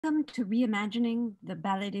Welcome to Reimagining the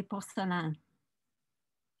Ballet des Porcelains,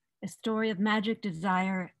 a story of magic,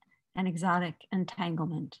 desire, and exotic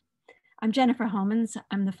entanglement. I'm Jennifer Homans.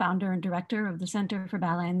 I'm the founder and director of the Center for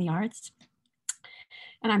Ballet and the Arts.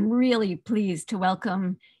 And I'm really pleased to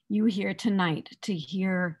welcome you here tonight to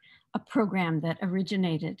hear a program that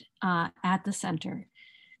originated at the center.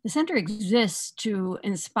 The center exists to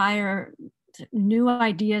inspire new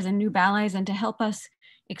ideas and new ballets and to help us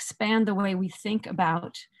expand the way we think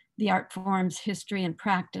about the art form's history and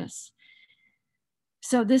practice.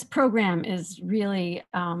 So this program is really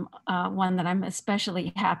one that I'm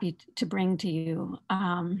especially happy to bring to you.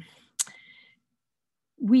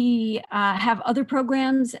 We have other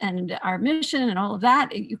programs and our mission and all of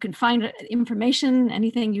that. You can find information,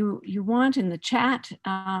 anything you want in the chat.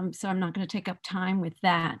 So I'm not going to take up time with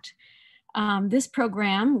that. This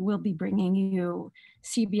program will be bringing you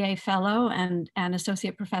CBA Fellow and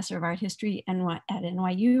Associate Professor of Art History at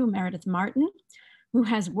NYU, Meredith Martin, who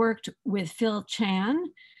has worked with Phil Chan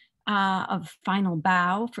of Final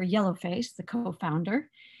Bow for Yellowface, the co-founder.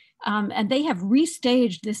 And they have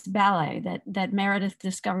restaged this ballet that Meredith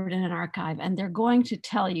discovered in an archive, and they're going to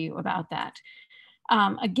tell you about that.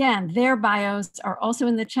 Again, their bios are also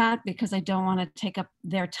in the chat because I don't want to take up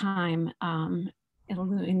their time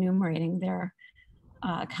enumerating their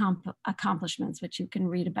accomplishments, which you can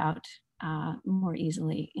read about more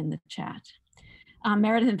easily in the chat.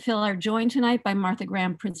 Meredith and Phil are joined tonight by Martha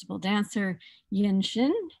Graham, principal dancer Yin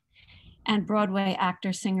Shin, and Broadway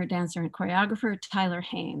actor, singer, dancer, and choreographer Tyler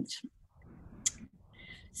Haynes.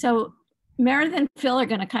 So Meredith and Phil are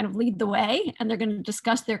going to kind of lead the way, and they're going to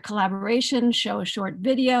discuss their collaboration, show a short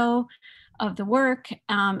video of the work,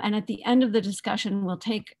 and at the end of the discussion, we'll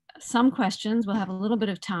take some questions. We'll have a little bit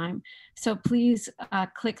of time. So please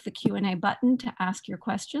click the Q&A button to ask your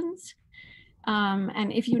questions.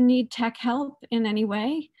 And if you need tech help in any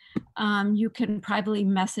way, you can privately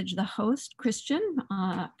message the host, Christian,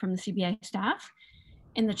 from the CBA staff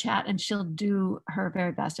in the chat, and she'll do her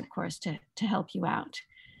very best, of course, to help you out.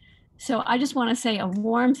 So I just want to say a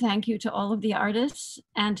warm thank you to all of the artists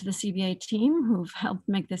and to the CBA team who've helped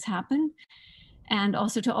make this happen, and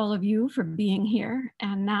also to all of you for being here.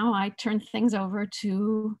 And now I turn things over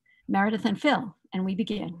to Meredith and Phil, and we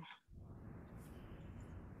begin.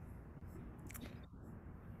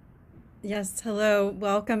 Yes, hello,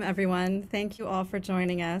 welcome everyone. Thank you all for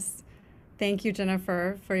joining us. Thank you,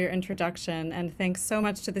 Jennifer, for your introduction, and thanks so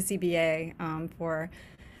much to the CBA for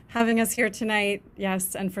having us here tonight,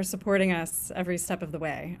 yes, and for supporting us every step of the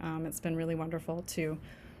way. It's been really wonderful to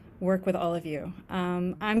work with all of you.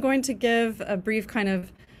 I'm going to give a brief kind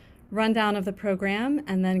of rundown of the program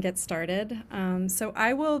and then get started. So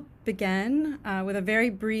I will begin with a very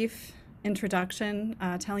brief introduction,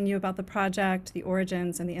 telling you about the project, the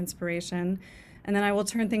origins, and the inspiration. And then I will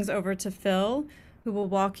turn things over to Phil, who will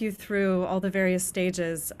walk you through all the various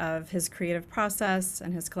stages of his creative process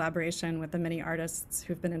and his collaboration with the many artists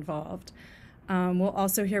who've been involved. We'll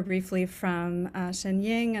also hear briefly from Shen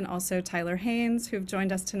Ying and also Tyler Haynes, who've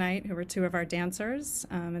joined us tonight, who were two of our dancers.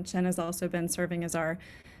 And Shen has also been serving as our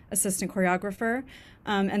assistant choreographer.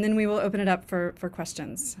 And then we will open it up for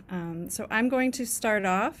questions. So I'm going to start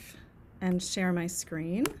off and share my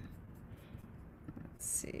screen. Let's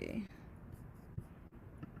see.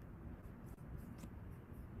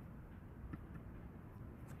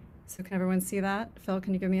 So can everyone see that? Phil,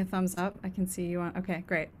 can you give me a thumbs up? I can see you on, okay,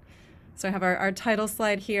 great. So I have our title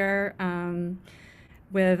slide here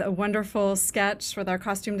with a wonderful sketch with our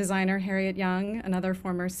costume designer, Harriet Young, another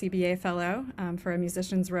former CBA fellow, for a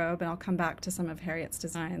musician's robe, and I'll come back to some of Harriet's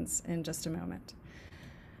designs in just a moment.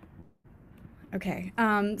 Okay,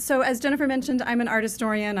 so as Jennifer mentioned, I'm an art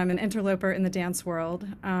historian. I'm an interloper in the dance world,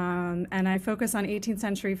 and I focus on 18th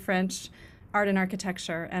century French art and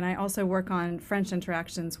architecture, and I also work on French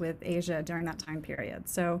interactions with Asia during that time period.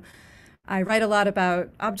 So I write a lot about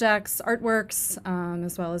objects, artworks,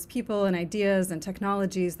 as well as people and ideas and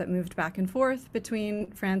technologies that moved back and forth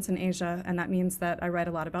between France and Asia, and that means that I write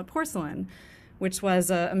a lot about porcelain, which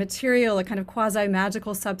was a material, a kind of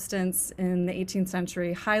quasi-magical substance in the 18th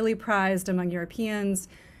century, highly prized among Europeans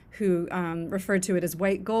who referred to it as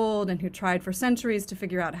white gold and who tried for centuries to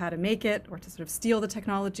figure out how to make it or to sort of steal the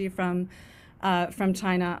technology from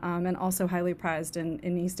China, and also highly prized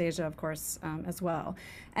in East Asia, of course, as well.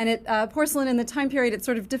 And porcelain in the time period, it's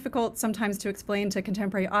sort of difficult sometimes to explain to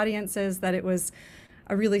contemporary audiences that it was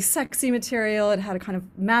a really sexy material. It had a kind of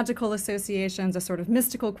magical associations, a sort of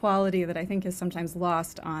mystical quality that I think is sometimes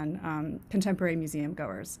lost on contemporary museum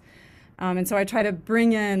goers. And so I try to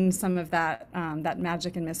bring in some of that, that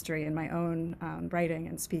magic and mystery in my own writing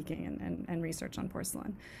and speaking and research on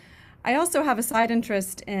porcelain. I also have a side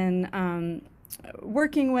interest in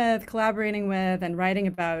working with, collaborating with, and writing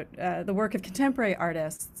about the work of contemporary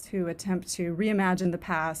artists who attempt to reimagine the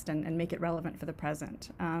past and make it relevant for the present.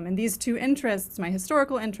 And these two interests, my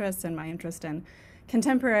historical interests and my interest in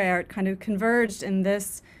contemporary art, kind of converged in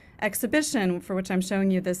this exhibition, for which I'm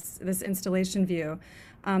showing you this installation view,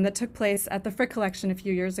 that took place at the Frick Collection a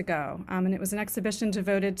few years ago. And it was an exhibition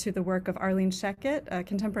devoted to the work of Arlene Scheckett, a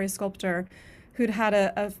contemporary sculptor who'd had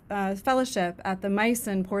a fellowship at the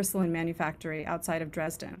Meissen porcelain manufactory outside of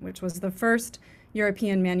Dresden, which was the first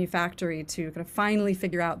European manufactory to kind of finally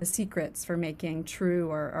figure out the secrets for making true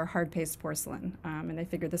or hard-paste porcelain. And they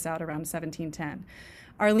figured this out around 1710.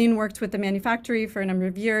 Arlene worked with the manufactory for a number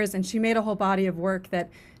of years, and she made a whole body of work that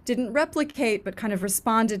didn't replicate, but kind of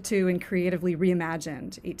responded to and creatively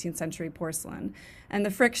reimagined 18th century porcelain. And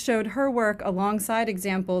the Frick showed her work alongside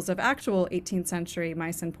examples of actual 18th century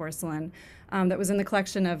Meissen porcelain that was in the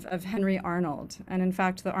collection of Henry Arnold. And in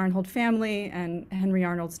fact, the Arnold family and Henry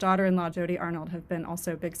Arnold's daughter-in-law, Jody Arnold, have been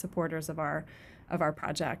also big supporters of our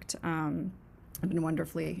project. Have been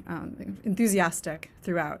wonderfully enthusiastic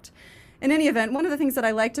throughout. In any event, one of the things that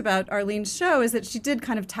I liked about Arlene's show is that she did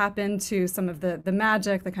kind of tap into some of the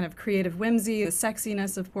magic, the kind of creative whimsy, the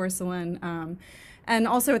sexiness of porcelain, and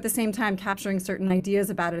also at the same time capturing certain ideas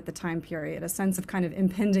about it at the time period, a sense of kind of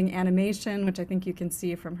impending animation, which I think you can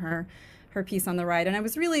see from her piece on the right. And I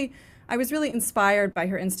was really inspired by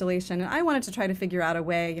her installation, and I wanted to try to figure out a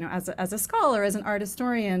way, as a scholar, as an art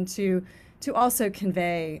historian, to also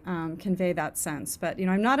convey that sense. But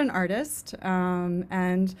I'm not an artist,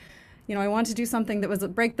 and I wanted to do something that was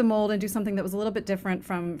break the mold and do something that was a little bit different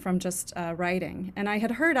from just writing. And I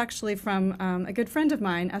had heard actually from a good friend of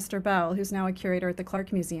mine, Esther Bell, who's now a curator at the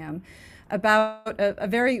Clark Museum, about a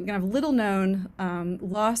very kind of little known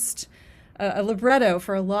a libretto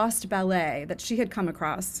for a lost ballet that she had come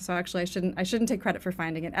across. So actually, I shouldn't take credit for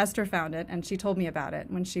finding it. Esther found it, and she told me about it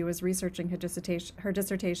when she was researching her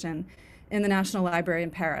dissertation in the National Library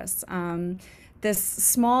in Paris. This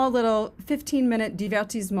small little 15-minute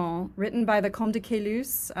divertissement written by the Comte de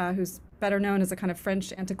Caylus, who's better known as a kind of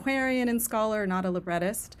French antiquarian and scholar, not a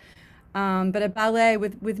librettist, but a ballet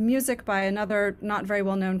with music by another not very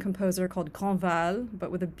well-known composer called Grandval, but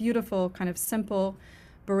with a beautiful kind of simple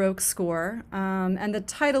Baroque score. And the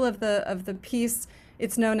title of the piece,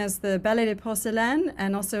 it's known as the Ballet des Porcelaines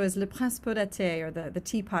and also as Le Prince Podaté, or the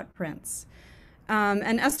Teapot Prince.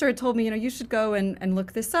 And Esther had told me, you should go and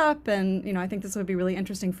look this up, and I think this would be really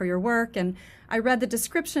interesting for your work. And I read the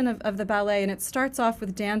description of the ballet, and it starts off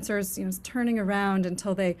with dancers, spinning around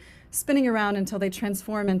until they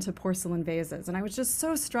transform into porcelain vases. And I was just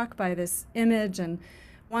so struck by this image and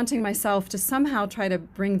wanting myself to somehow try to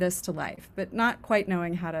bring this to life, but not quite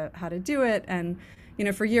knowing how to do it. And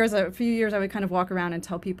for a few years, I would kind of walk around and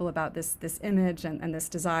tell people about this image and this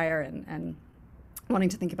desire and wanting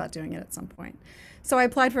to think about doing it at some point. So I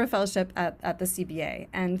applied for a fellowship at the CBA,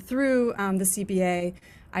 and through the CBA,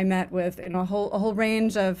 I met with a whole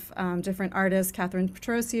range of different artists. Catherine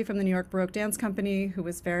Petrosi from the New York Baroque Dance Company, who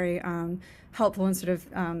was very helpful in sort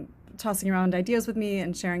of tossing around ideas with me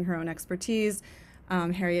and sharing her own expertise.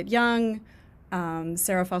 Harriet Young,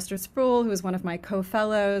 Sarah Foster Sproul, who was one of my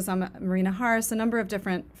co-fellows, Marina Hars, a number of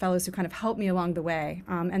different fellows who kind of helped me along the way.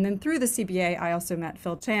 And then through the CBA, I also met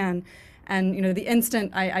Phil Chan. And the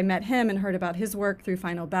instant I met him and heard about his work through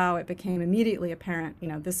Final Bow, it became immediately apparent,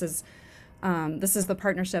 this is the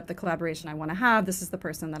partnership, the collaboration I want to have. This is the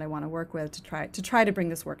person that I want to work with to try to bring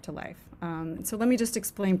this work to life. So let me just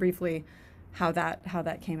explain briefly how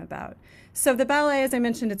that came about. So the ballet, as I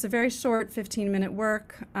mentioned, it's a very short 15-minute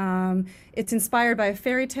work. It's inspired by a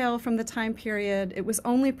fairy tale from the time period. It was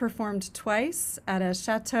only performed twice at a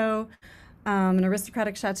chateau, an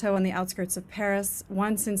aristocratic chateau on the outskirts of Paris,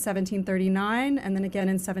 once in 1739 and then again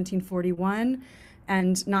in 1741,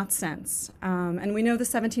 and not since. And we know the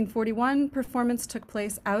 1741 performance took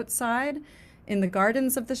place outside in the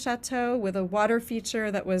gardens of the chateau with a water feature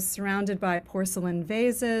that was surrounded by porcelain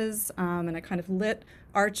vases and a kind of lit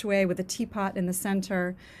archway with a teapot in the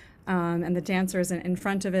center. And the dancers in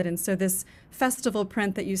front of it. And so this festival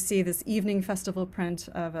print that you see, this evening festival print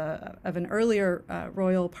of an earlier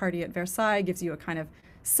royal party at Versailles, gives you a kind of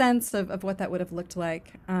sense of what that would have looked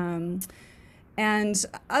like. And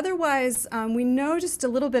otherwise, we know just a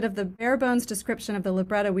little bit of the bare bones description of the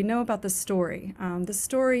libretto. We know about the story. The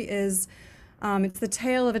story is, it's the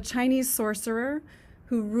tale of a Chinese sorcerer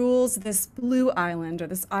who rules this blue island, or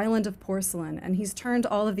this island of porcelain, and he's turned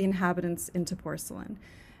all of the inhabitants into porcelain.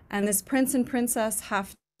 And this prince and princess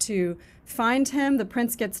have to find him. The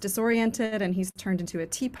prince gets disoriented and he's turned into a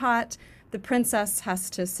teapot. the princess has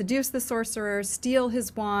to seduce the sorcerer, steal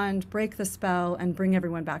his wand, break the spell, and bring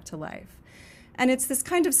everyone back to life. And it's this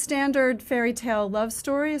kind of standard fairy tale love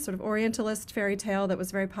story, sort of Orientalist fairy tale that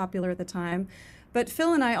was very popular at the time. But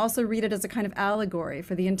Phil and I also read it as a kind of allegory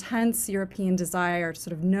for the intense European desire to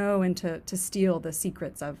sort of know and to steal the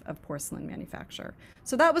secrets of porcelain manufacture.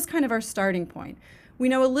 So that was kind of our starting point. We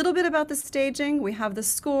know a little bit about the staging. We have the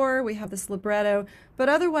score, we have this libretto, but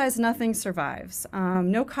otherwise nothing survives.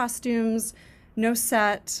 No costumes, no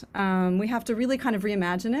set. We have to really kind of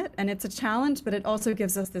reimagine it, and it's a challenge, but it also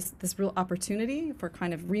gives us this real opportunity for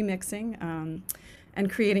kind of remixing and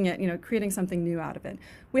creating it, creating something new out of it.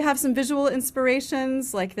 We have some visual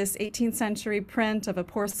inspirations, like this 18th century print of a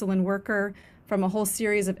porcelain worker from a whole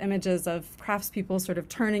series of images of craftspeople sort of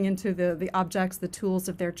turning into the objects, the tools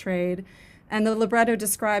of their trade. And the libretto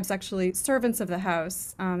describes actually servants of the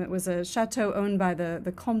house. It was a chateau owned by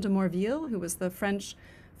the Comte de Morville, who was the French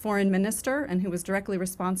foreign minister and who was directly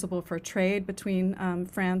responsible for trade between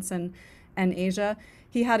France and Asia.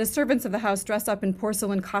 He had his servants of the house dress up in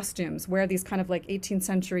porcelain costumes, wear these kind of like 18th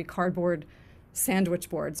century cardboard sandwich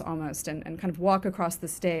boards almost, and kind of walk across the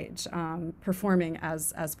stage performing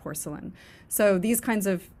as porcelain. So these kinds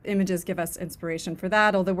of images give us inspiration for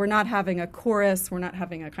that, although we're not having a chorus, we're not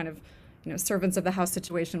having a kind of servants of the house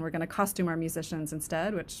situation. We're going to costume our musicians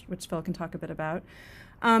instead, which Phil can talk a bit about.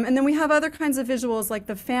 And then we have other kinds of visuals, like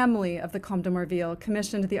the family of the Comte de Morville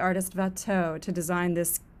commissioned the artist Watteau to design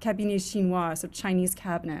this cabinet chinois, so Chinese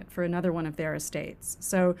cabinet, for another one of their estates.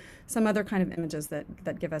 So some other kind of images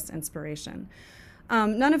that give us inspiration.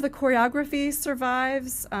 None of the choreography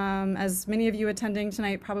survives. As many of you attending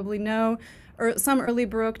tonight probably know, some early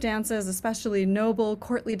Baroque dances, especially noble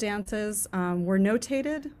courtly dances, were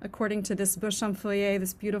notated according to this Beauchamp-Foyer,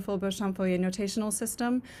 this beautiful Beauchamp-Foyer notational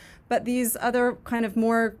system. But these other kind of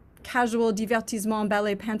more casual divertissement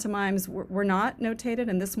ballet pantomimes were not notated,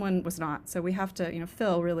 and this one was not. So we have to,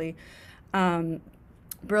 Phil really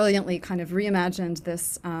brilliantly kind of reimagined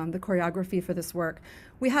this, the choreography for this work.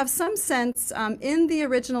 We have some sense in the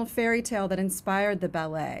original fairy tale that inspired the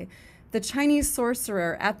ballet. The Chinese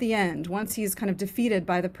sorcerer at the end, once he's kind of defeated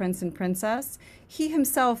by the prince and princess, he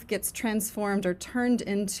himself gets transformed or turned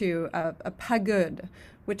into a pagode,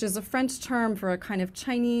 which is a French term for a kind of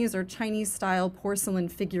Chinese or Chinese-style porcelain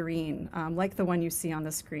figurine, like the one you see on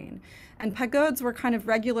the screen. And pagodes were kind of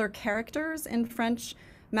regular characters in French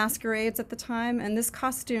masquerades at the time, and this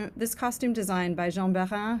costume design by Jean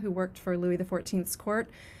Barin, who worked for Louis XIV's court,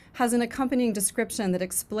 has an accompanying description that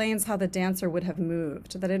explains how the dancer would have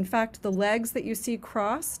moved, that in fact the legs that you see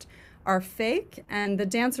crossed are fake, and the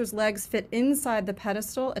dancer's legs fit inside the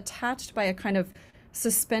pedestal attached by a kind of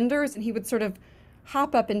suspenders, and he would sort of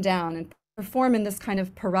hop up and down and perform in this kind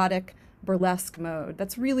of parodic burlesque mode.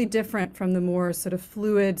 That's really different from the more sort of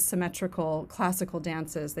fluid, symmetrical, classical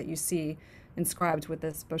dances that you see inscribed with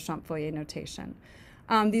this Beauchamp-Foyer notation.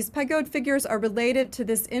 These pagode figures are related to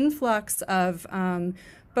this influx of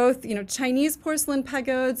both Chinese porcelain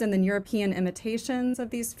pagodes and then European imitations of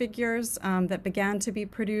these figures that began to be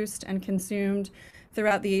produced and consumed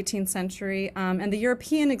throughout the 18th century. And the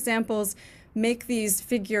European examples make these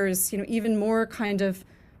figures even more kind of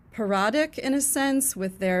parodic in a sense,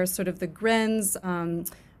 with their sort of the grins,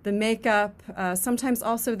 the makeup. Sometimes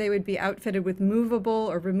also they would be outfitted with movable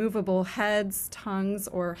or removable heads, tongues,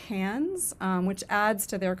 or hands, which adds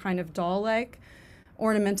to their kind of doll-like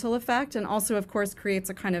ornamental effect, and also, of course, creates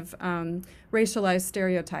a kind of racialized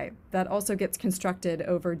stereotype that also gets constructed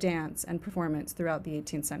over dance and performance throughout the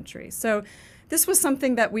 18th century. So this was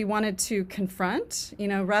something that we wanted to confront,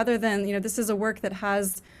 rather than, this is a work that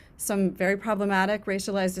has some very problematic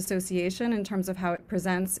racialized association in terms of how it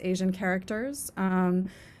presents Asian characters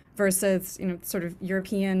versus, sort of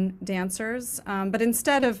European dancers. But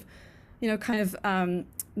instead of,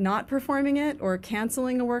 not performing it or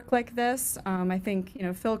canceling a work like this, I think,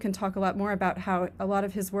 Phil can talk a lot more about how a lot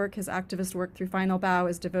of his work, his activist work through Final Bow,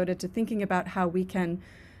 is devoted to thinking about how we can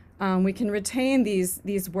retain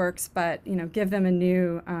these works, but give them a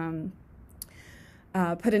new,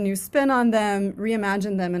 put a new spin on them,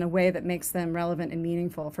 reimagine them in a way that makes them relevant and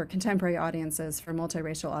meaningful for contemporary audiences, for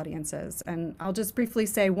multiracial audiences. And I'll just briefly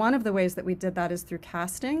say one of the ways that we did that is through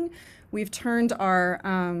casting. We've turned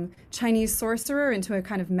our Chinese sorcerer into a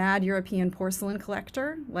kind of mad European porcelain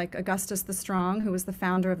collector, like Augustus the Strong, who was the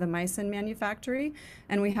founder of the Meissen manufactory.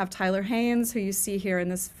 And we have Tyler Haynes, who you see here in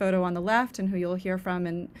this photo on the left, and who you'll hear from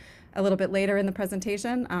a little bit later in the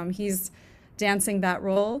presentation. He's dancing that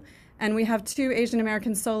role. And we have two Asian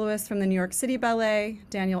American soloists from the New York City Ballet,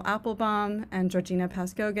 Daniel Applebaum and Georgina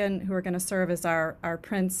Pasgogan, who are going to serve as our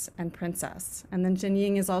prince and princess. And then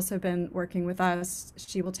Ying has also been working with us.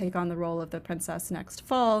 She will take on the role of the princess next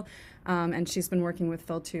fall. And she's been working with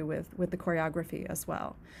Phil too with the choreography as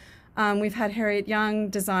well. We've had Harriet Young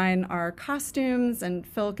design our costumes, and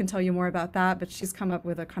Phil can tell you more about that, but she's come up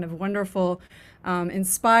with a kind of wonderful,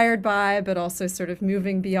 inspired by, but also sort of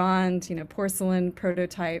moving beyond, porcelain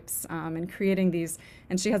prototypes, and creating these.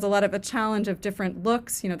 And she has a challenge of different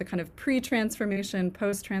looks, the kind of pre-transformation,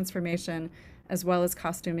 post-transformation, as well as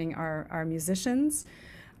costuming our musicians.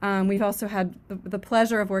 We've also had the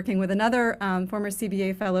pleasure of working with another former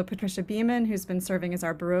CBA fellow, Patricia Beeman, who's been serving as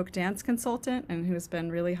our Baroque dance consultant and who's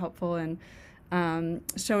been really helpful in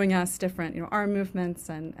showing us different arm movements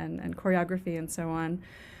and choreography and so on.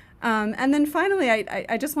 And then finally,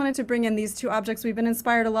 I just wanted to bring in these two objects. We've been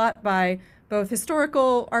inspired a lot by both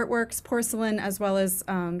historical artworks, porcelain, as well as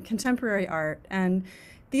contemporary art. And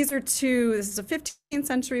these are this is a 15th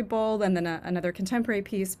century bowl and then another contemporary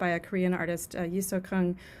piece by a Korean artist, Yi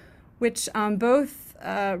So-kung, which both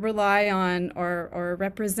rely on or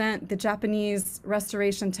represent the Japanese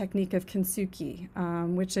restoration technique of kintsugi,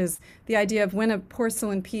 which is the idea of when a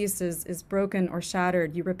porcelain piece is broken or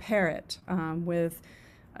shattered, you repair it with,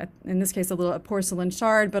 in this case, a porcelain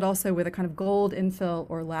shard, but also with a kind of gold infill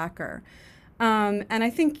or lacquer. And I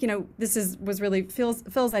think, this was really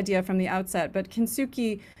Phil's idea from the outset, but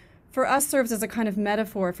kintsugi for us serves as a kind of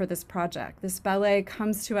metaphor for this project. This ballet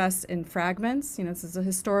comes to us in fragments. This is a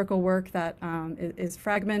historical work that is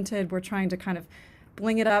fragmented. We're trying to kind of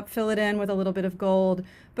bling it up, fill it in with a little bit of gold,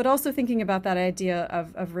 but also thinking about that idea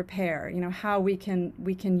of repair, how we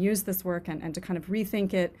can use this work and to kind of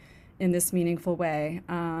rethink it in this meaningful way.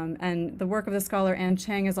 And the work of the scholar Anne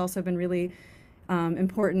Chang has also been really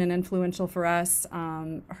important and influential for us.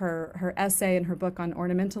 Her essay and her book on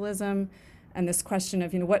ornamentalism and this question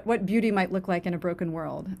of what beauty might look like in a broken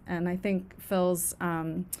world. And I think Phil's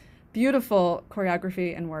beautiful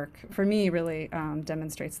choreography and work for me really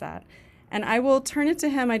demonstrates that. And I will turn it to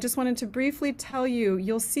him. I just wanted to briefly tell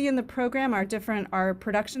you'll see in the program our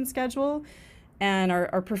production schedule and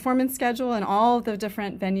our performance schedule and all of the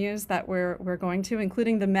different venues that we're going to,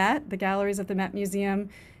 including the Met, the galleries of the Met Museum,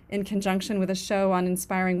 in conjunction with a show on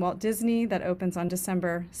inspiring Walt Disney that opens on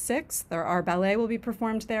December 6th. Our ballet will be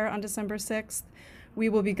performed there on December 6th. We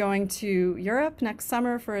will be going to Europe next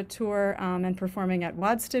summer for a tour and performing at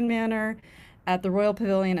Waddesdon Manor, at the Royal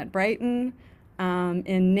Pavilion at Brighton,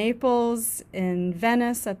 in Naples, in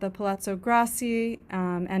Venice at the Palazzo Grassi,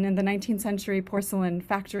 and in the 19th century porcelain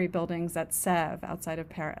factory buildings at Sèvres outside of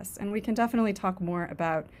Paris. And we can definitely talk more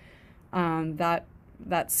about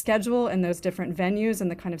that schedule and those different venues and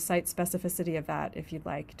the kind of site specificity of that if you'd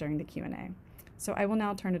like during the Q&A. So I will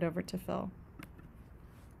now turn it over to Phil.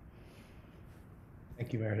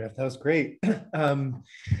 Thank you, Meredith. That was great.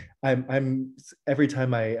 Every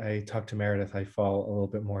time I talk to Meredith, I fall a little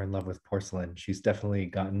bit more in love with porcelain. She's definitely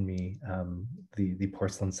gotten me the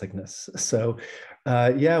porcelain sickness. So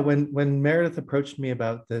yeah, when Meredith approached me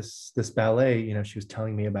about this ballet, she was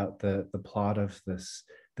telling me about the plot of this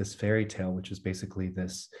fairy tale, which is basically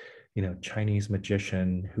this Chinese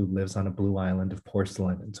magician who lives on a blue island of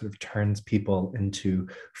porcelain and sort of turns people into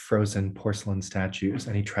frozen porcelain statues,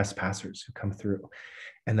 any trespassers who come through.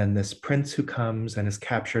 And then this prince who comes and is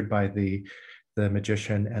captured by the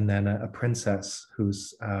magician, and then a princess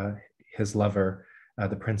who's his lover,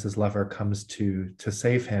 the prince's lover, comes to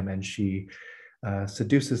save him, and she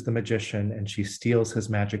seduces the magician, and she steals his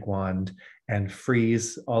magic wand and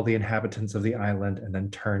frees all the inhabitants of the island, and then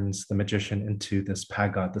turns the magician into this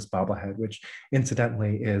pagod, this bobblehead, which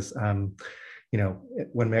incidentally is,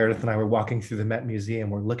 when Meredith and I were walking through the Met Museum,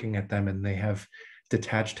 we're looking at them and they have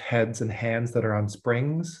detached heads and hands that are on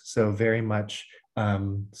springs. So very much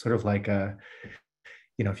sort of like a,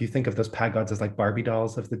 if you think of those pagods as like Barbie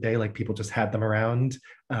dolls of the day, like people just had them around,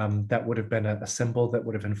 that would have been a symbol that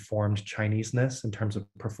would have informed Chineseness in terms of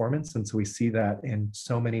performance. And so we see that in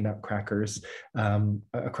so many nutcrackers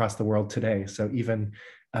across the world today. So even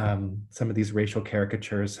some of these racial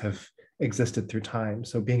caricatures have existed through time.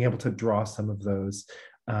 So being able to draw some of those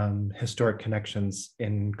historic connections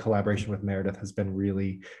in collaboration with Meredith has been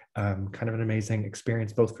really kind of an amazing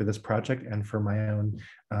experience, both for this project and for my own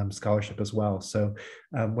scholarship as well. So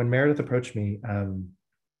when Meredith approached me,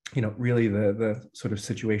 really the sort of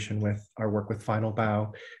situation with our work with Final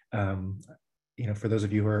Bow, for those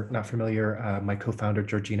of you who are not familiar, my co-founder,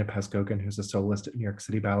 Georgina Pascogan, who's a soloist at New York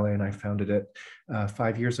City Ballet, and I founded it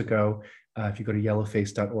 5 years ago. If you go to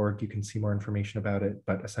yellowface.org, you can see more information about it.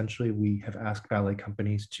 But essentially, we have asked ballet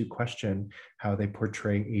companies to question how they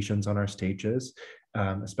portray Asians on our stages,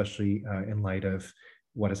 especially in light of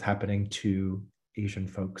what is happening to Asian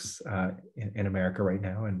folks in America right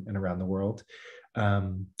now and around the world.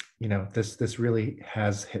 This really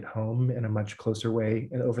has hit home in a much closer way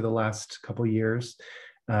over the last couple of years.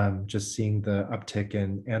 Just seeing the uptick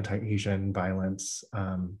in anti-Asian violence,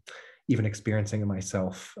 even experiencing it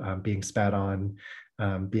myself, being spat on,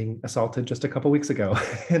 being assaulted just a couple weeks ago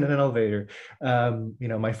in an elevator.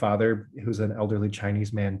 My father, who's an elderly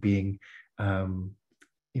Chinese man, being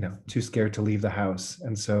too scared to leave the house.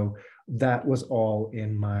 And so that was all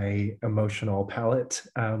in my emotional palette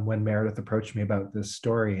when Meredith approached me about this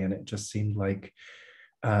story. And it just seemed like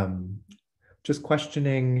just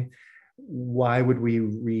questioning what would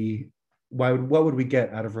we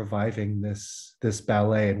get out of reviving this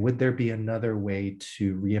ballet? And would there be another way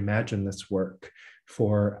to reimagine this work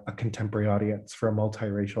for a contemporary audience, for a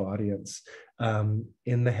multiracial audience,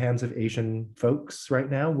 in the hands of Asian folks right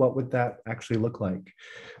now? What would that actually look like?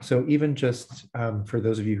 So even just for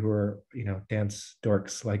those of you who are, dance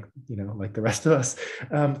dorks like the rest of us,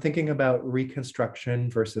 thinking about reconstruction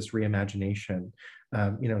versus reimagination.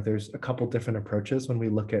 There's a couple different approaches when we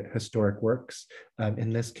look at historic works.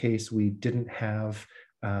 In this case, we didn't have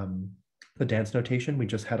the dance notation. We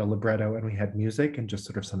just had a libretto and we had music and just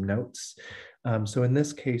sort of some notes. So in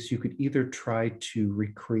this case, you could either try to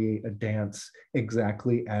recreate a dance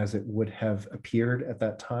exactly as it would have appeared at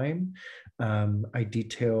that time. I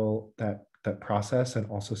detail that process and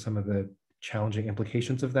also some of the challenging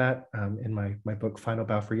implications of that in my book, Final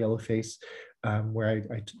Bow for Yellowface, where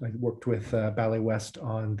I worked with Ballet West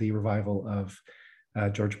on the revival of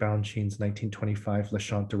George Balanchine's 1925 Le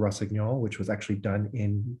Chant de Rossignol, which was actually done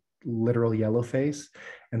in literal Yellowface.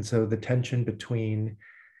 And so the tension between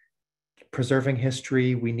preserving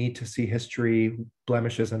history, we need to see history,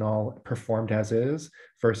 blemishes and all, performed as is,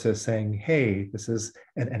 versus saying, hey, this is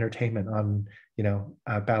an entertainment on,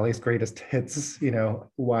 ballet's greatest hits,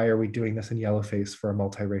 why are we doing this in Yellowface for a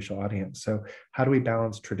multiracial audience? So how do we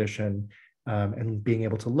balance tradition and being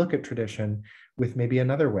able to look at tradition with maybe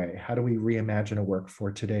another way? How do we reimagine a work for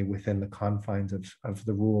today within the confines of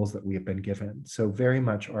the rules that we have been given? So very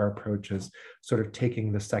much our approach is sort of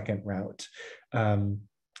taking the second route.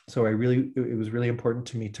 So it was really important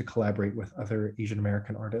to me to collaborate with other Asian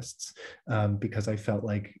American artists because I felt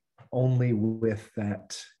like only with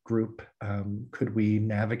that group could we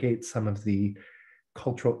navigate some of the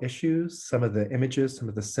cultural issues, some of the images, some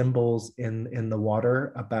of the symbols in the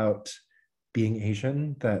water about being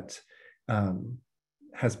Asian that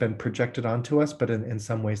has been projected onto us, but in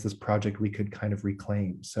some ways this project we could kind of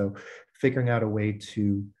reclaim. So figuring out a way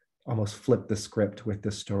to almost flip the script with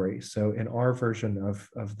this story. So in our version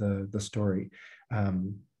of the story,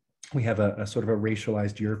 we have a sort of a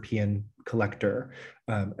racialized European collector,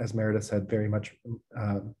 as Meredith said, very much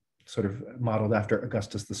sort of modeled after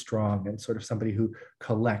Augustus the Strong, and sort of somebody who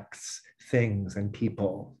collects things and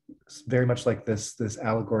people, very much like this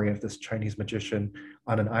allegory of this Chinese magician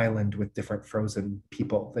on an island with different frozen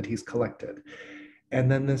people that he's collected. And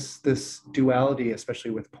then this duality,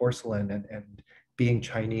 especially with porcelain and being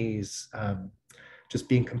Chinese, just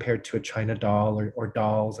being compared to a China doll or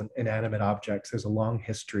dolls and inanimate objects. There's a long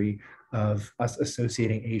history of us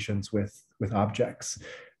associating Asians with objects.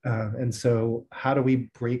 And so how do we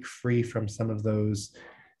break free from some of those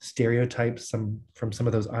stereotypes, from some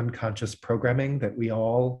of those unconscious programming that we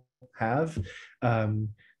all have,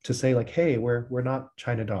 to say like, hey, we're not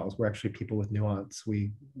China dolls. We're actually people with nuance.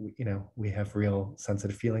 We have real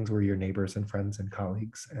sensitive feelings. We're your neighbors and friends and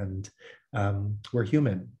colleagues, and we're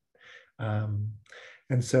human.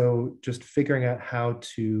 And so just figuring out how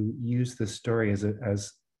to use this story as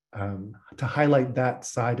to highlight that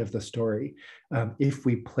side of the story. If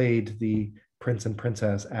we played the prince and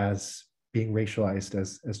princess as being racialized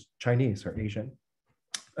as Chinese or Asian.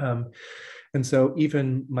 And so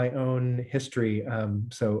even my own history,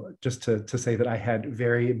 so just to say that I had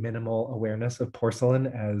very minimal awareness of porcelain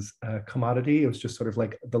as a commodity. It was just sort of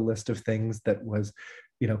like the list of things that was,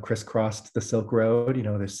 crisscrossed the Silk Road.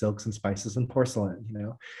 There's silks and spices and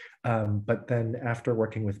porcelain, but then after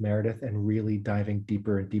working with Meredith and really diving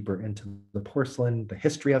deeper and deeper into the porcelain, the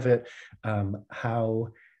history of it, how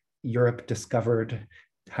Europe discovered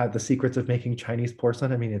had the secrets of making Chinese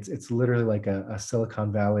porcelain. I mean, it's literally like a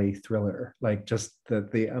Silicon Valley thriller, like just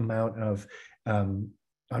the amount of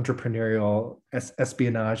entrepreneurial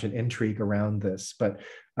espionage and intrigue around this, but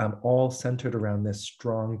all centered around this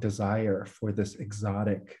strong desire for this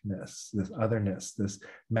exoticness, this otherness, this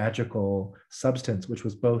magical substance, which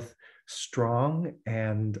was both strong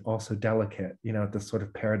and also delicate, you know, this sort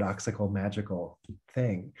of paradoxical, magical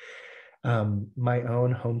thing. My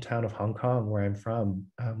own hometown of Hong Kong, where I'm from,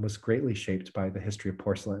 was greatly shaped by the history of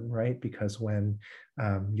porcelain, right? Because when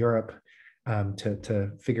Europe,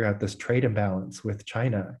 to figure out this trade imbalance with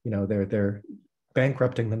China, you know, they're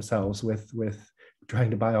bankrupting themselves with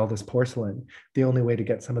trying to buy all this porcelain. The only way to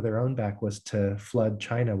get some of their own back was to flood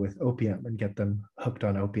China with opium and get them hooked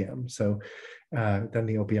on opium. So then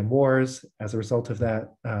the Opium Wars, as a result of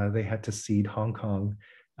that, they had to cede Hong Kong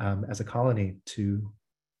as a colony to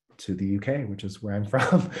the UK, which is where I'm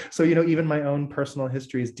from. So, you know, even my own personal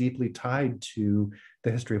history is deeply tied to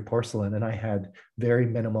the history of porcelain. And I had very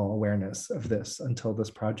minimal awareness of this until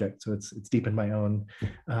this project. So it's deep in my own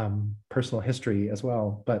personal history as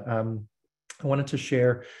well. But I wanted to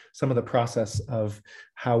share some of the process of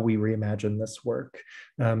how we reimagine this work.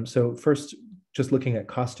 So first, just looking at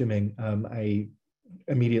costuming, I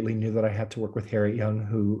immediately knew that I had to work with Harriet Young,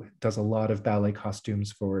 who does a lot of ballet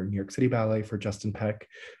costumes for New York City Ballet, for Justin Peck.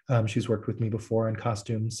 She's worked with me before in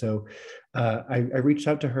costumes. So I reached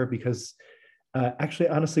out to her because actually,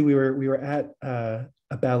 honestly, we were at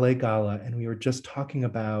a ballet gala and we were just talking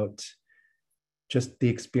about just the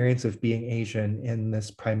experience of being Asian in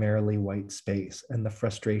this primarily white space and the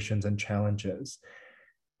frustrations and challenges.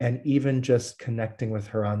 And even just connecting with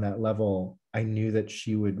her on that level, I knew that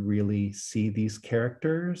she would really see these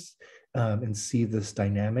characters and see this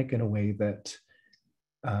dynamic in a way that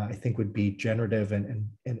I think would be generative and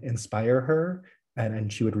inspire her.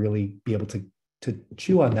 And she would really be able to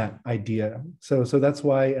chew on that idea. So that's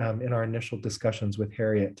why in our initial discussions with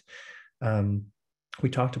Harriet, we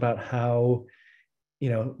talked about how, you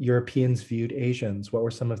know, Europeans viewed Asians. What were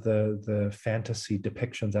some of the fantasy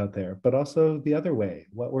depictions out there? But also the other way,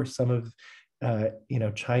 what were some of you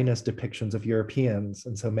know, China's depictions of Europeans?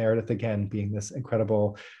 And so Meredith, again, being this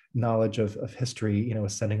incredible knowledge of history, you know,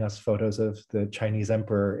 was sending us photos of the Chinese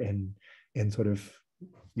emperor in sort of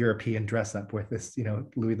European dress up with this, you know,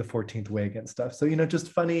 Louis XIV wig and stuff. So, you know, just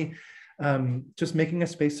funny, just making a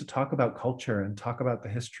space to talk about culture and talk about the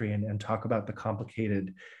history and talk about the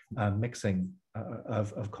complicated mixing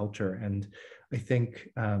of culture. And I think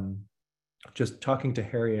just talking to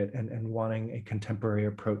Harriet and wanting a contemporary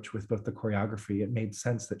approach with both the choreography, it made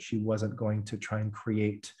sense that she wasn't going to try and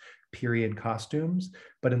create period costumes,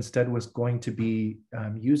 but instead was going to be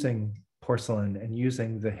using porcelain and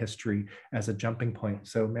using the history as a jumping point.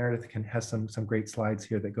 So Meredith has some great slides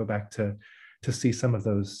here that go back to see some of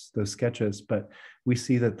those sketches, but we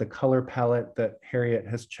see that the color palette that Harriet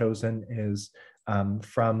has chosen is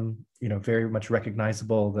from, you know, very much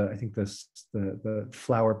recognizable. I think the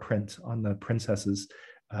flower print on the princess's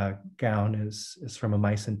gown is from a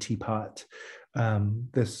mice and teapot.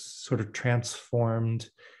 This sort of transformed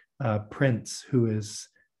prince who is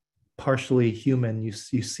partially human. You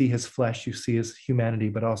see his flesh, you see his humanity,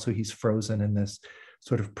 but also he's frozen in this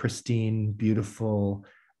sort of pristine, beautiful,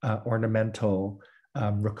 ornamental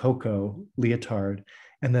Rococo leotard.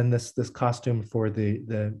 And then this costume for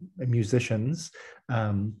the musicians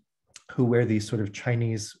who wear these sort of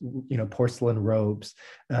Chinese, you know, porcelain robes.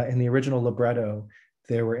 In the original libretto,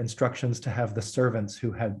 there were instructions to have the servants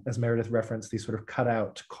who had, as Meredith referenced, these sort of cut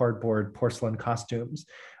out cardboard porcelain costumes.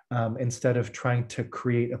 Instead of trying to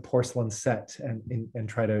create a porcelain set and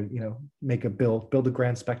try to, you know, build a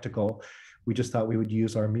grand spectacle, we just thought we would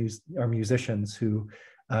use our musicians who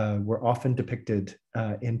were often depicted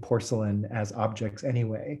in porcelain as objects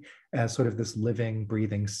anyway, as sort of this living,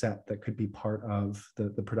 breathing set that could be part of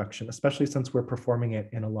the production, especially since we're performing it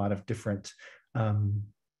in a lot of different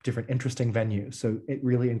interesting venues. So it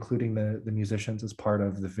really including the musicians as part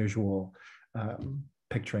of the visual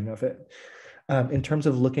picturing of it. In terms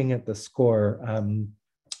of looking at the score,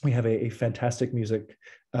 we have a fantastic music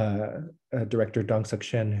director, Dong Suk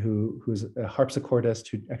Shin, who's a harpsichordist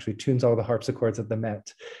who actually tunes all the harpsichords at the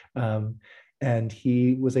Met. And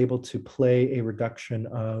he was able to play a reduction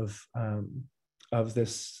of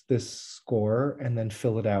this score and then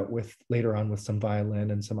fill it out with later on with some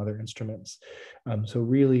violin and some other instruments. So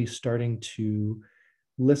really starting to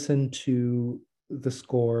listen to the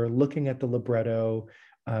score, looking at the libretto,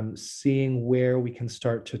 seeing where we can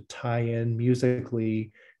start to tie in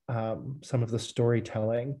musically some of the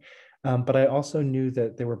storytelling. But I also knew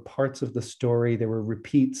that there were parts of the story, there were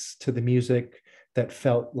repeats to the music that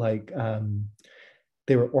felt like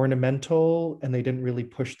they were ornamental and they didn't really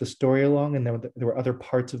push the story along. And there were other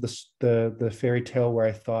parts of the fairy tale where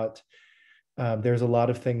I thought There's a lot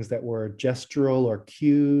of things that were gestural or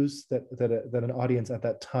cues that an audience at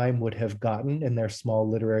that time would have gotten in their small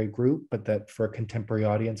literary group, but that for a contemporary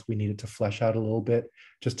audience, we needed to flesh out a little bit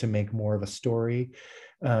just to make more of a story.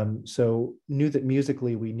 So knew that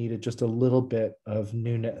musically we needed just a little bit of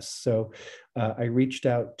newness. So I reached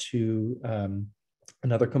out to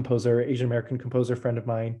another composer, Asian American composer friend of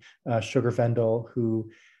mine, Sugar Vendel,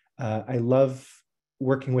 who I love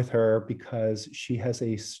working with her because she has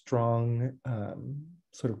a strong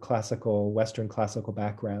sort of classical, Western classical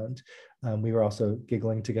background. We were also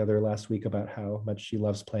giggling together last week about how much she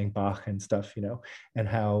loves playing Bach and stuff, you know, and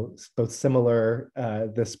how both similar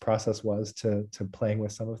this process was to playing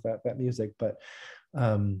with some of that music. But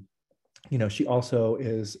you know, she also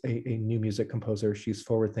is a new music composer. She's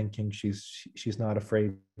forward thinking. She's not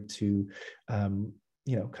afraid to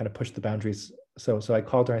you know, kind of push the boundaries. So I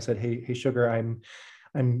called her. I said, hey, Sugar, I'm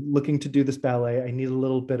looking to do this ballet. I need a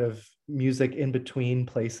little bit of music in between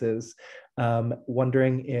places.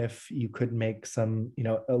 Wondering if you could make some, you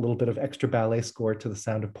know, a little bit of extra ballet score to the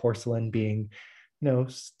sound of porcelain being, you know,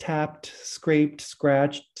 tapped, scraped,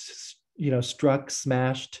 scratched, you know, struck,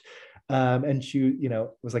 smashed. And she, you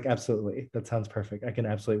know, was like, absolutely, that sounds perfect. I can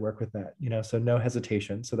absolutely work with that, you know, so no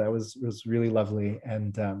hesitation. So that was really lovely.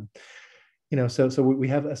 And you know, so we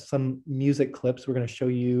have some music clips. We're going to show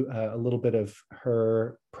you a little bit of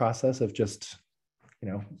her process of just, you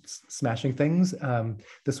know, smashing things.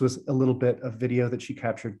 This was a little bit of video that she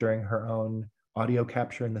captured during her own audio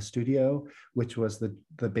capture in the studio, which was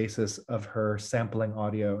the basis of her sampling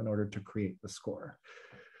audio in order to create the score.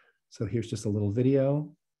 So here's just a little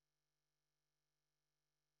video.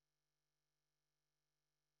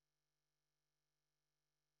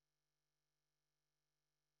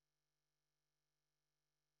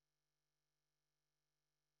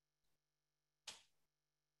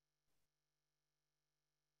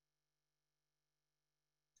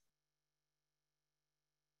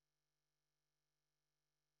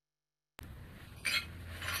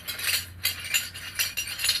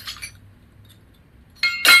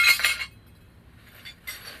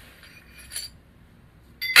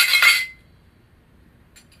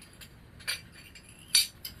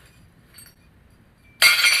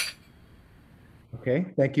 Okay,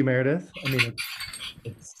 thank you, Meredith. I mean,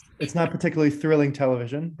 it's not particularly thrilling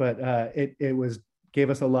television, but it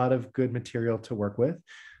gave us a lot of good material to work with.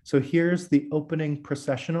 So here's the opening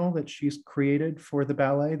processional that she's created for the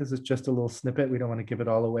ballet. This is just a little snippet. We don't want to give it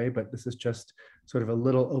all away, but this is just sort of a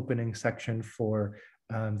little opening section for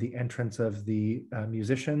the entrance of the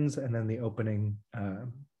musicians and then the opening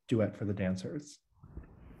duet for the dancers.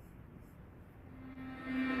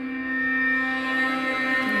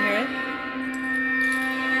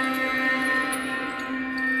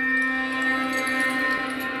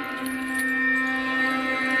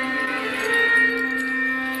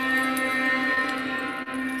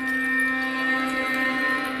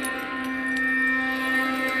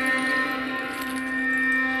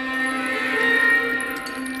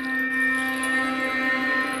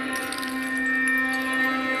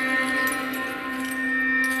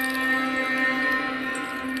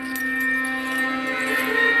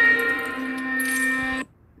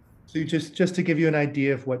 So just to give you an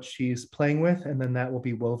idea of what she's playing with, and then that will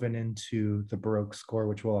be woven into the Baroque score,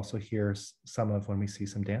 which we'll also hear some of when we see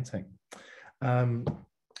some dancing.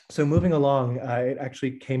 So moving along, it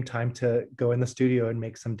actually came time to go in the studio and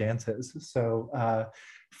make some dances. So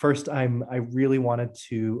first, I really wanted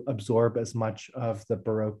to absorb as much of the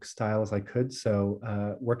Baroque style as I could.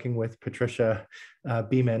 So working with Patricia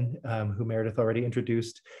Beeman, who Meredith already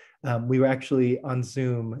introduced, we were actually on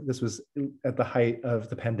Zoom. This was at the height of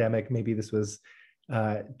the pandemic. Maybe this was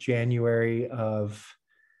January of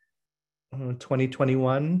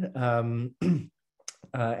 2021.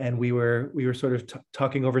 And we were sort of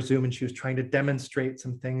talking over Zoom, and she was trying to demonstrate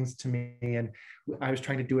some things to me, and I was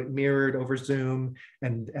trying to do it mirrored over Zoom,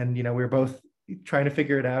 and you know, we were both trying to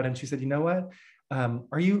figure it out. And she said, you know what?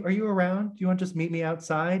 Are you around? Do you want to just meet me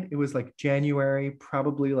outside? It was like January,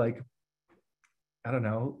 probably like, I don't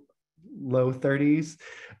know, low 30s.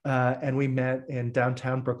 And we met in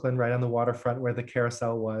downtown Brooklyn, right on the waterfront where the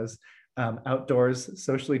carousel was, outdoors,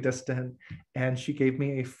 socially distant. And she gave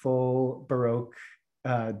me a full Baroque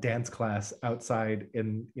dance class outside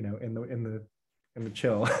in the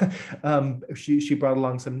chill. She brought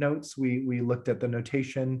along some notes. We looked at the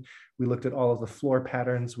notation. We looked at all of the floor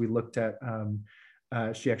patterns. We looked at,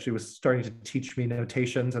 she actually was starting to teach me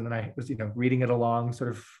notations, and then I was, reading it along, sort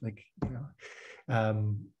of like,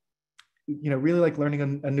 really like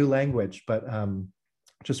learning a new language, but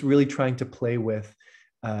just really trying to play with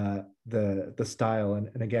the style,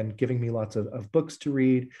 and again, giving me lots of books to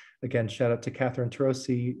read. Again, shout out to Catherine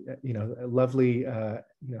Tarosi, lovely,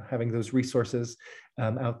 having those resources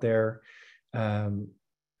out there.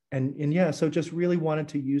 And yeah, so just really wanted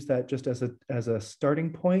to use that just as a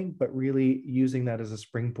starting point, but really using that as a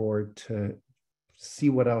springboard to see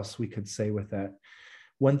what else we could say with that.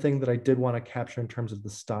 One thing that I did want to capture in terms of the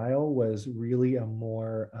style was really a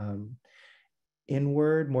more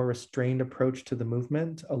inward, more restrained approach to the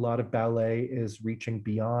movement. A lot of ballet is reaching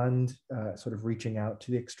beyond, sort of reaching out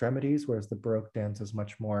to the extremities, whereas the Baroque dance is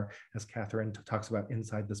much more, as Catherine talks about,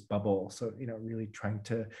 inside this bubble. So, really trying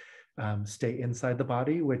to stay inside the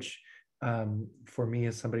body, which for me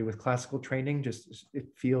as somebody with classical training, just it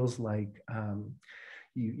feels like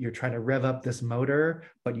you're trying to rev up this motor,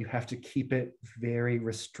 but you have to keep it very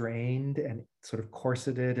restrained and sort of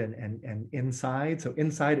corseted and inside. So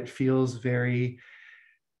inside it feels very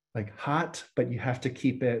like hot, but you have to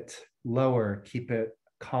keep it lower, keep it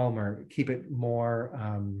calmer, keep it more,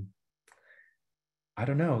 I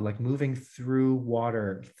don't know, like moving through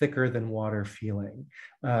water, thicker than water feeling.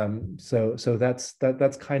 So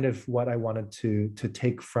that's kind of what I wanted to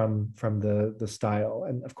take from the style,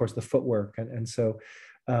 and of course the footwork. And so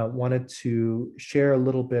wanted to share a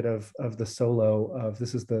little bit of the solo of,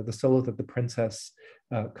 this is the solo that the princess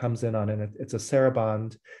comes in on, and it's a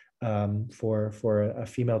sarabande for a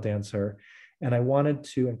female dancer. And I wanted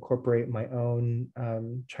to incorporate my own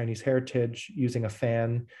Chinese heritage using a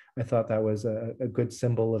fan. I thought that was a good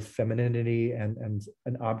symbol of femininity and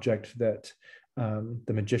an object that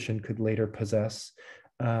the magician could later possess.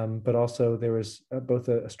 But also there was both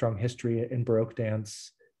a strong history in Baroque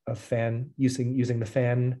dance of fan, using the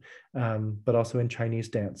fan, but also in Chinese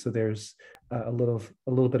dance. So there's a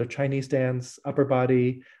little bit of Chinese dance, upper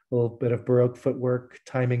body, a little bit of Baroque footwork,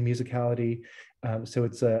 timing, musicality. So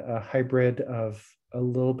it's a hybrid of a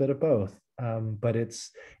little bit of both. But it's,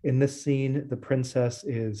 in this scene, the princess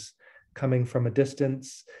is coming from a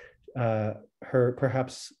distance.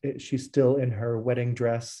 She's still in her wedding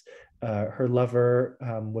dress. Her lover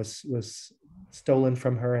was stolen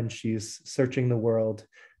from her, and she's searching the world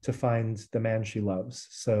to find the man she loves.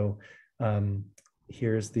 So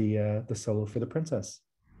here's the solo for the princess.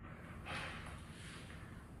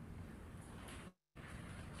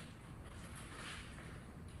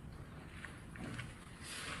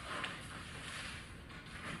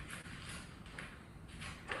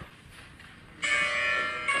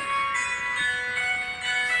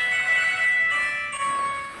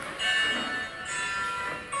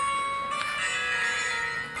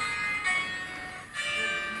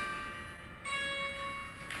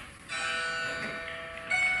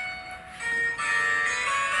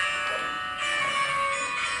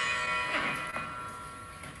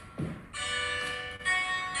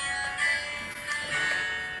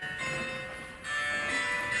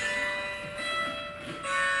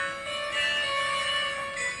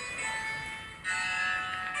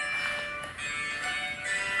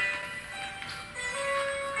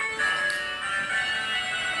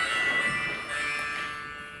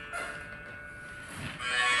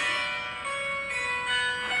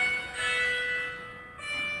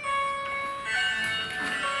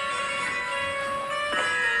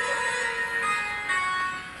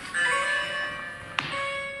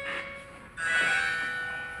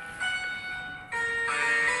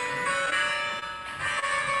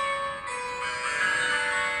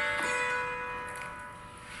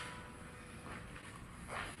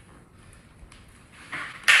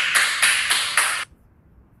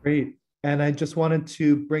 Great. And I just wanted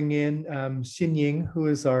to bring in Ying, who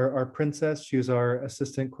is our princess. She was our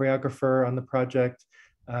assistant choreographer on the project.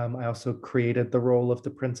 I also created the role of the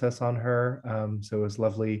princess on her. So it was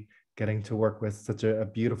lovely getting to work with such a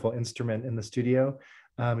beautiful instrument in the studio.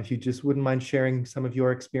 If you just wouldn't mind sharing some of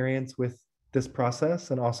your experience with this process,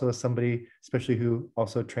 and also as somebody, especially who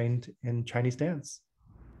also trained in Chinese dance.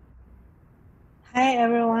 Hi,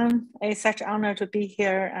 everyone. It's such an honor to be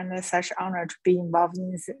here, and it's such an honor to be involved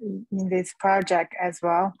in this project as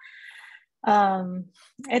well.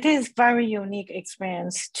 It is very unique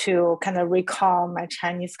experience to kind of recall my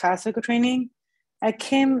Chinese classical training. I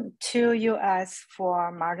came to US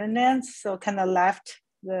for modern dance, so kind of left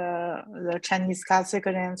the Chinese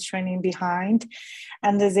classical dance training behind.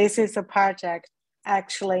 And this is a project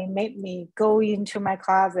actually made me go into my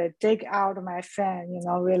closet, dig out my fan,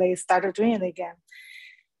 really started doing it again.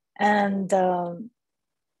 And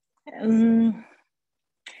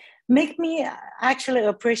make me actually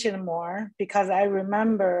appreciate it more, because I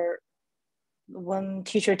remember one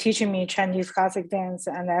teacher teaching me Chinese classic dance,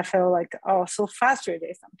 and I feel like, so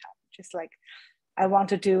frustrated sometimes. Just like, I want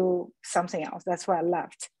to do something else. That's why I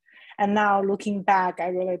left. And now looking back, I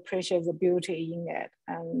really appreciate the beauty in it.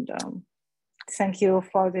 And thank you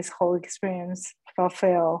for this whole experience, for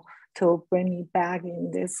Phil, to bring me back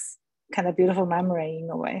in this kind of beautiful memory in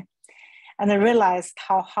a way. And I realized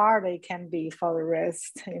how hard it can be for the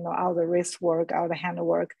wrist, all the wrist work, all the hand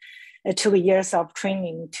work. It took years of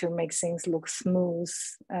training to make things look smooth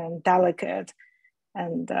and delicate.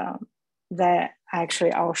 And that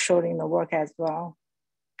actually all showed in the work as well.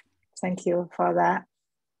 Thank you for that.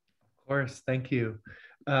 Of course, thank you.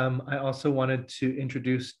 I also wanted to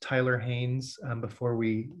introduce Tyler Haynes before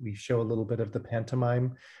we show a little bit of the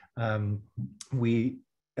pantomime. There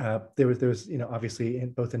was obviously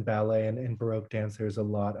both in ballet and in Baroque dance, there's a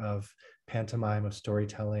lot of pantomime, of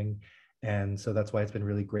storytelling. And so that's why it's been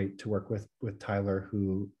really great to work with Tyler,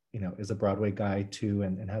 who, is a Broadway guy too,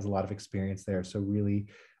 and has a lot of experience there. So really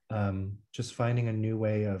just finding a new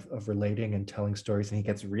way of relating and telling stories, and he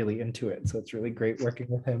gets really into it. So it's really great working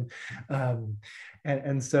with him.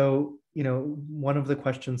 And so, one of the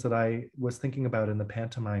questions that I was thinking about in the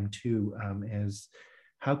pantomime too is,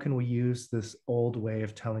 how can we use this old way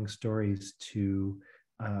of telling stories to,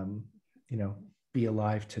 be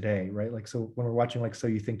alive today, right? Like, so when we're watching, like, So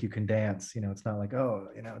You Think You Can Dance, it's not like, oh,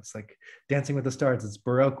 it's like Dancing with the Stars, it's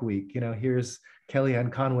Baroque week, here's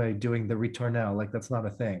Kellyanne Conway doing the ritournelle, like that's not a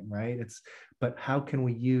thing, right? But how can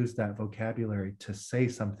we use that vocabulary to say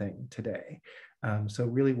something today? So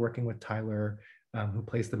really working with Tyler, who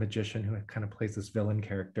plays the magician, who kind of plays this villain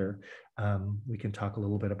character, we can talk a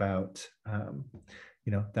little bit about,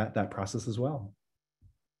 that process as well.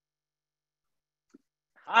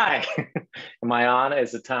 Hi, am I on?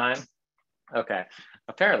 Is it time? Okay,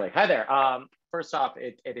 apparently. Hi there. First off,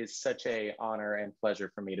 it is such an honor and pleasure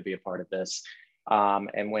for me to be a part of this.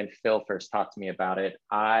 And when Phil first talked to me about it,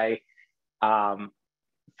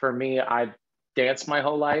 for me, I've danced my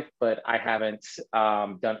whole life, but I haven't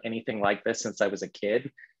done anything like this since I was a kid.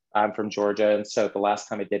 I'm from Georgia, and so the last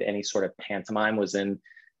time I did any sort of pantomime was in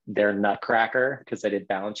their Nutcracker, because I did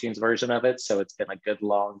Balanchine's version of it, so it's been a good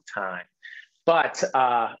long time. But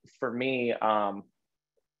for me,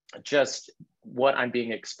 just what I'm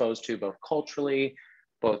being exposed to both culturally,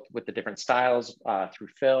 both with the different styles, through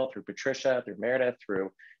Phil, through Patricia, through Meredith,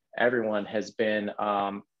 through everyone, has been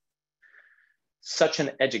such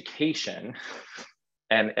an education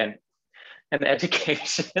and an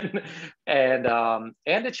education and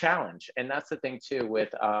a challenge. And that's the thing too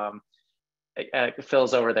with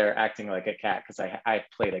Phil's over there acting like a cat, because I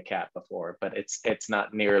played a cat before, but it's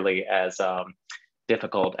not nearly as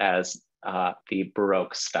difficult as the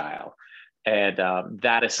Baroque style. And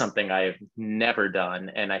that is something I've never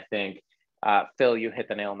done. And I think, Phil, you hit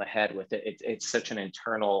the nail on the head with it. It's such an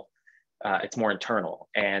internal, it's more internal.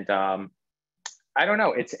 And I don't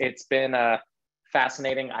know, it's been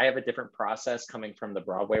fascinating. I have a different process coming from the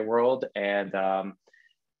Broadway world. And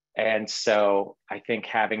so I think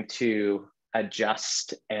having to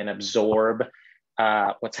adjust and absorb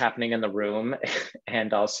what's happening in the room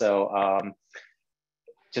and also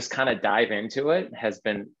just kind of dive into it has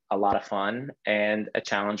been a lot of fun and a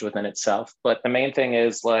challenge within itself. But the main thing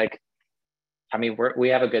is, like, I mean, we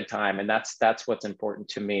have a good time, and that's what's important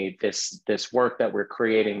to me. This work that we're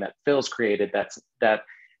creating, that Phil's created, that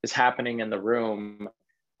is happening in the room.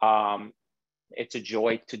 It's a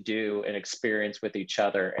joy to do and experience with each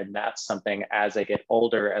other, and that's something, as I get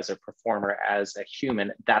older, as a performer, as a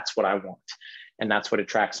human, that's what I want, and that's what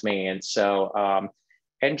attracts me. And so,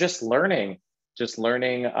 and just learning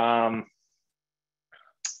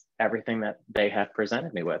everything that they have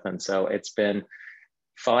presented me with, and so it's been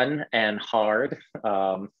fun and hard,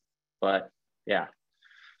 but yeah.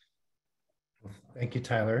 Thank you,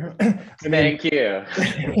 Tyler. Thank you.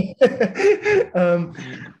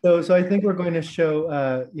 So I think we're going to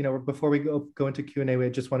show, before we go into Q&A, we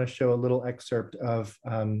just want to show a little excerpt of,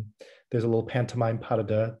 there's a little pantomime pas de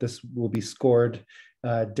deux. This will be scored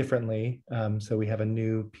differently. So we have a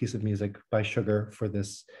new piece of music by Sugar for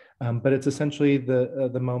this, but it's essentially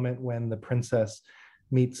the moment when the princess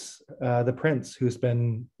meets the prince, who's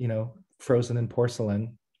been, frozen in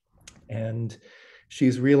porcelain, and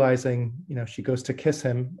she's realizing, she goes to kiss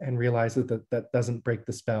him and realizes that doesn't break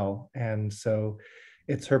the spell. And so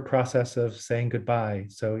it's her process of saying goodbye.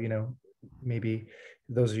 So, maybe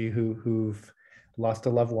those of you who've lost a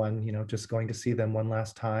loved one, just going to see them one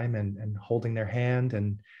last time and holding their hand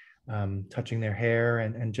and touching their hair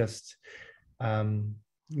and just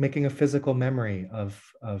making a physical memory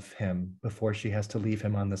of him before she has to leave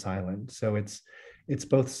him on this island. So it's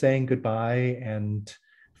both saying goodbye and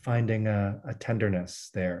finding a tenderness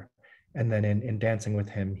there. And then in dancing with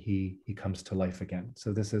him, he comes to life again.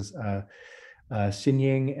 So this is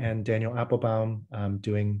Ying and Daniel Applebaum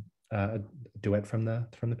doing a duet from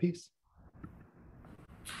the piece.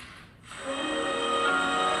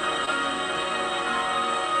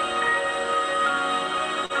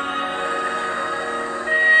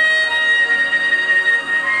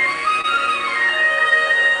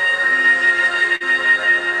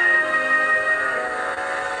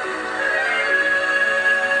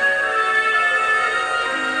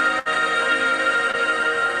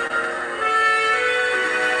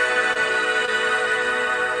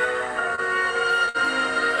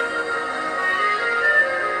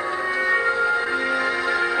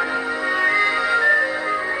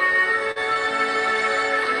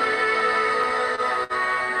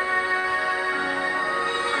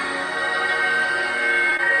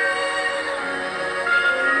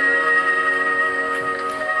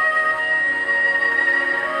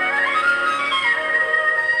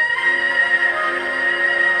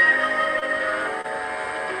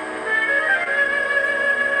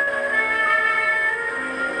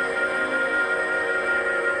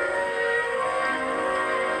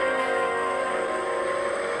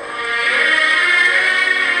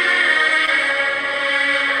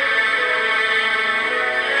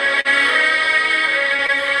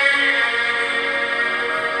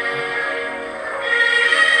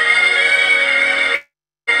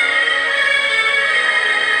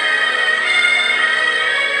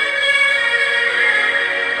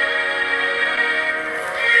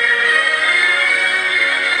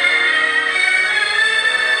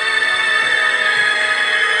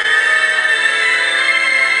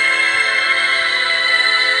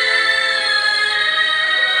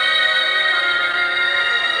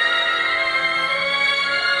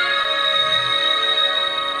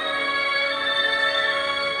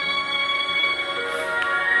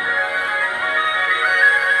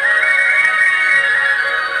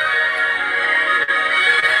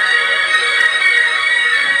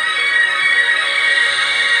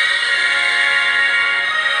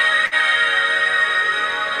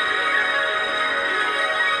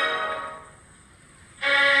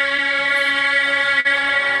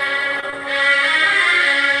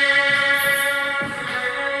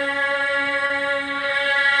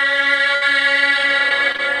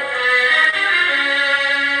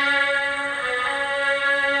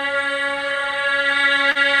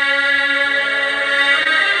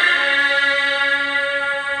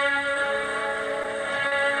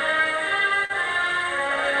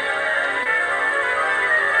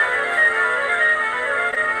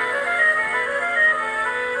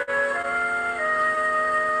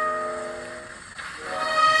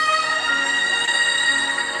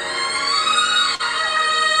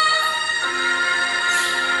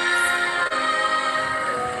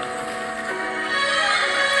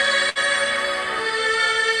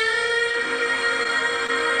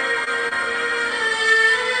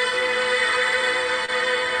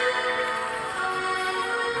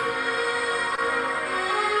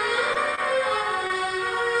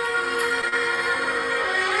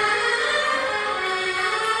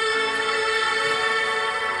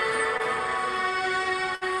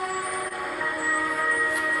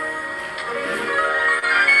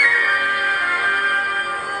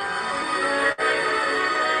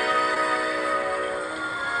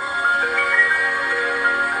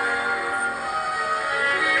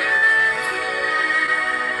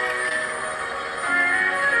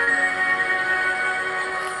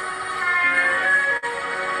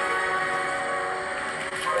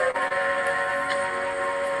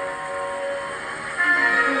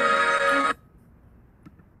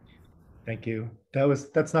 Thank you.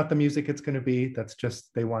 That's not the music it's going to be. That's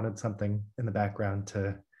just they wanted something in the background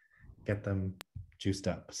to get them juiced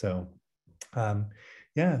up. So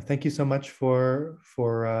yeah, thank you so much for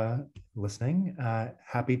listening.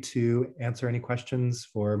 Happy to answer any questions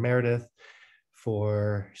for Meredith,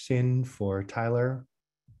 for Xin, for Tyler.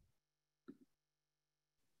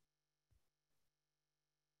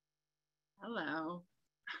 Hello,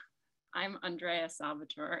 I'm Andrea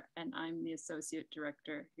Salvatore, and I'm the Associate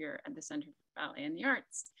Director here at the Center for Ballet and the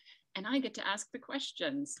Arts. And I get to ask the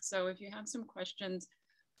questions. So if you have some questions,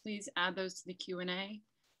 please add those to the Q&A.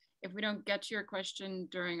 If we don't get to your question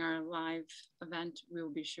during our live event, we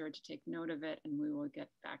will be sure to take note of it, and we will get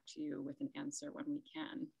back to you with an answer when we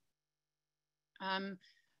can.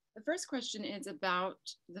 The first question is about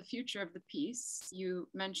the future of the piece. You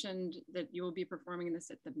mentioned that you will be performing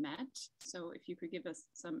this at the Met. So if you could give us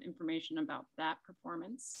some information about that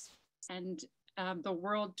performance and the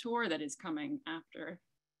world tour that is coming after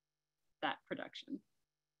that production.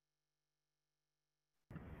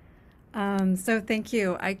 So thank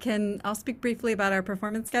you. I'll speak briefly about our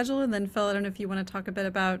performance schedule, and then Phil, I don't know if you want to talk a bit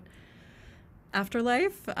about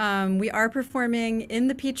Afterlife. We are performing in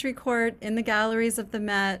the Petrie Court, in the galleries of the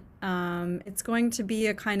Met. It's going to be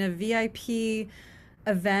a kind of VIP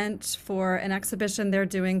event for an exhibition they're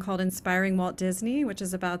doing called Inspiring Walt Disney, which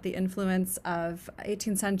is about the influence of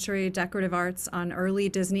 18th century decorative arts on early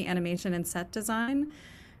Disney animation and set design.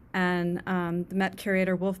 And the Met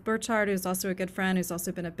curator Wolf Burchard, who's also a good friend, who's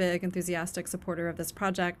also been a big enthusiastic supporter of this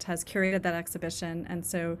project, has curated that exhibition. And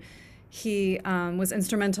so he was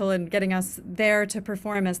instrumental in getting us there to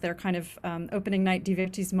perform as their kind of opening night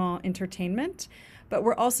divertissement entertainment. But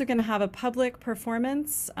we're also going to have a public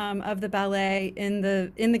performance of the ballet in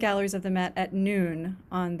the galleries of the Met at noon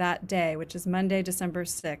on that day, which is Monday, December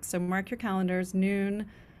 6th. So mark your calendars, noon,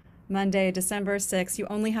 Monday, December 6th. You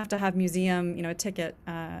only have to have museum, a ticket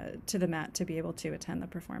to the Met to be able to attend the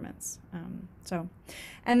performance.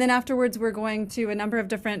 And then afterwards, we're going to a number of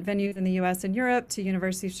different venues in the U.S. and Europe, to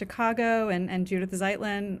University of Chicago, and Judith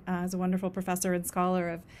Zeitlin is a wonderful professor and scholar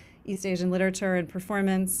of East Asian literature and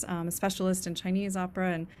performance, a specialist in Chinese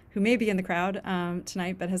opera, and who may be in the crowd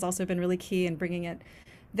tonight, but has also been really key in bringing it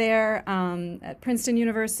there. At Princeton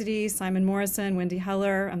University, Simon Morrison, Wendy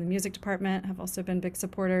Heller on the music department have also been big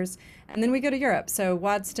supporters. And then we go to Europe. So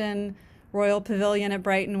Waddesdon Royal Pavilion at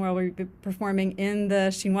Brighton, where we'll be performing in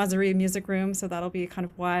the Chinoiserie music room. So that'll be kind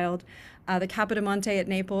of wild. The Capodimonte at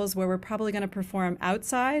Naples, where we're probably going to perform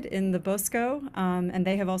outside in the Bosco. And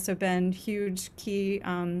they have also been huge key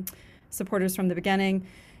supporters from the beginning.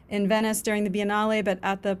 In Venice during the Biennale, but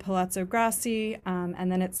at the Palazzo Grassi, and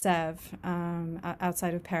then at Sèvres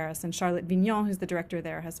outside of Paris. And Charlotte Vignon, who's the director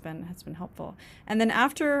there, has been helpful. And then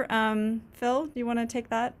after, Phil, do you want to take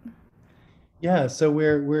that? Yeah, so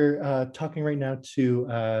we're talking right now to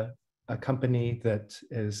a company that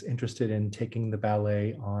is interested in taking the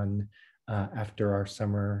ballet on after our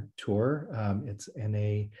summer tour. It's in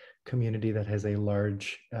a community that has a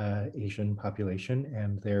large Asian population,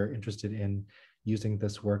 and they're interested in using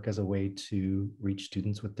this work as a way to reach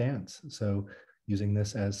students with dance. So using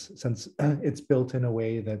this since it's built in a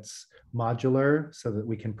way that's modular so that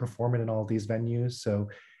we can perform it in all these venues. So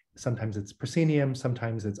sometimes it's proscenium,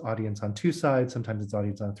 sometimes it's audience on 2 sides, sometimes it's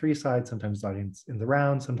audience on 3 sides, sometimes it's audience in the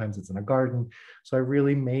round, sometimes it's in a garden. So I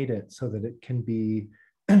really made it so that it can be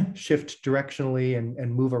shift directionally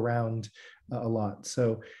and move around a lot.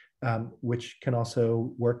 So which can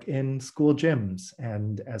also work in school gyms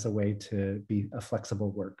and as a way to be a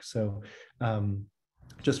flexible work. So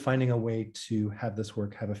just finding a way to have this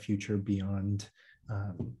work have a future beyond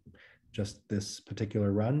just this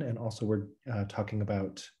particular run. And also we're talking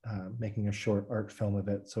about making a short art film of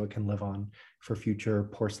it so it can live on for future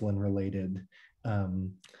porcelain related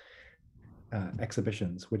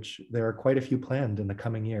exhibitions, which there are quite a few planned in the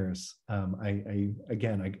coming years. I'm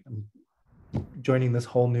joining this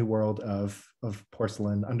whole new world of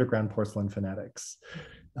porcelain, underground porcelain fanatics.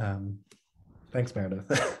 Thanks,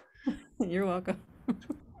 Meredith. You're welcome.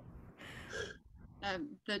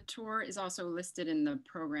 The tour is also listed in the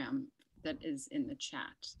program that is in the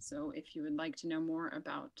chat. So if you would like to know more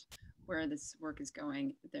about where this work is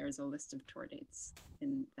going, there's a list of tour dates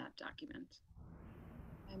in that document.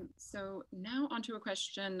 So now onto a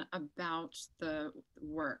question about the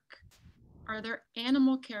work. Are there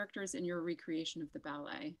animal characters in your recreation of the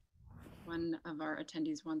ballet? One of our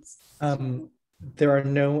attendees wants to... There are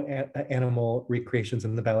no animal recreations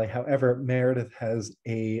in the ballet. However, Meredith has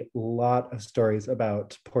a lot of stories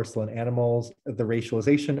about porcelain animals, the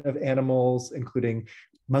racialization of animals, including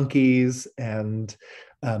monkeys and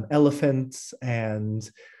elephants and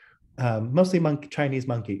mostly Chinese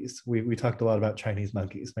monkeys. We talked a lot about Chinese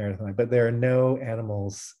monkeys, Meredith and I, but there are no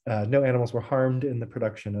animals. No animals were harmed in the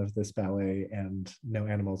production of this ballet, and no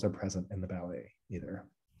animals are present in the ballet either.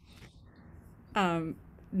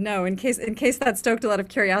 No, in case that stoked a lot of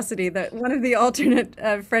curiosity, that one of the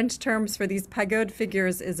alternate French terms for these pagode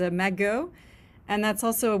figures is a magot, and that's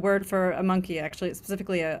also a word for a monkey, actually,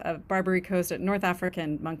 specifically a Barbary Coast North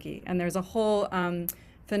African monkey. And there's a whole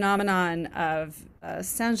phenomenon of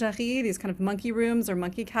singerie, these kind of monkey rooms or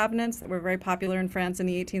monkey cabinets that were very popular in France in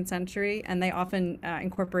the 18th century, and they often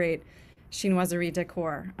incorporate chinoiserie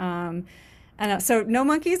decor. So no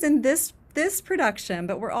monkeys in this production,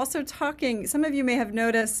 but we're also talking, some of you may have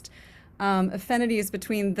noticed affinities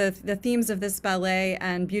between the themes of this ballet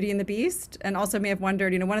and Beauty and the Beast, and also may have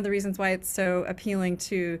wondered, one of the reasons why it's so appealing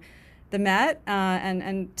to the Met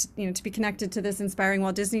and to be connected to this Inspiring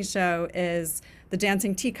Walt Disney show is the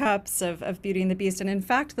dancing teacups of Beauty and the Beast. And in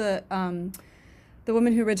fact, the the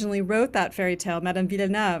woman who originally wrote that fairy tale, Madame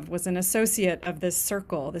Villeneuve, was an associate of this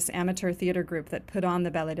circle, this amateur theater group that put on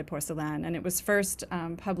the Ballet de Porcelain. And it was first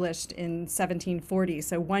published in 1740,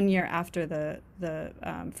 so 1 year after the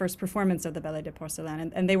first performance of the Ballet de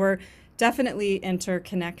Porcelain. And they were definitely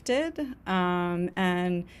interconnected.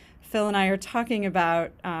 And Phil and I are talking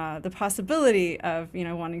about the possibility of,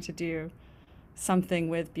 wanting to do something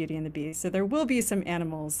with Beauty and the Beast. So there will be some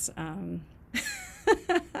animals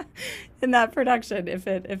in that production if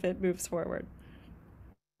it moves forward.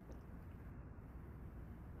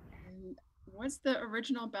 And was the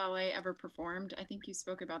original ballet ever performed? I think you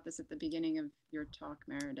spoke about this at the beginning of your talk,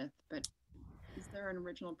 Meredith, but is there an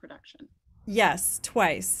original production? Yes,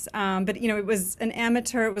 twice. But it was an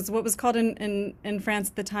amateur. It was what was called in France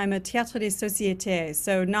at the time a théâtre de société.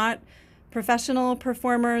 So not professional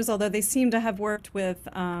performers, although they seem to have worked with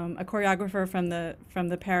a choreographer from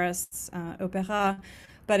the Paris Opéra.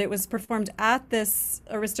 But it was performed at this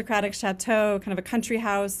aristocratic chateau, kind of a country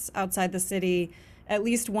house outside the city, at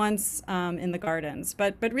least once in the gardens,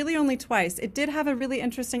 but really only twice. It did have a really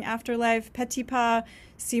interesting afterlife. Petipa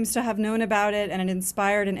seems to have known about it, and it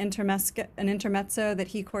inspired an intermezzo that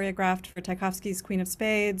he choreographed for Tchaikovsky's Queen of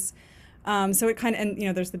Spades. So it kind of,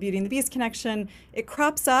 and there's the Beauty and the Beast connection. It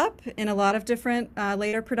crops up in a lot of different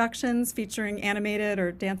later productions featuring animated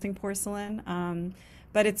or dancing porcelain.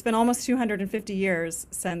 But it's been almost 250 years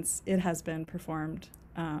since it has been performed.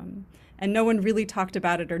 And no one really talked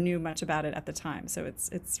about it or knew much about it at the time. So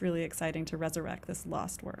it's really exciting to resurrect this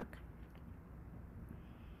lost work.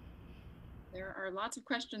 There are lots of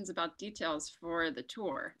questions about details for the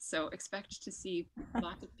tour, so expect to see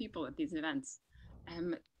lots of people at these events.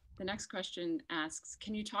 The next question asks,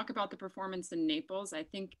 can you talk about the performance in Naples? I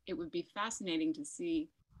think it would be fascinating to see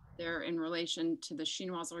there in relation to the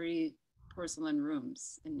chinoiserie porcelain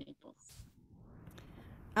rooms in Naples.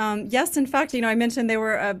 Yes, in fact, I mentioned they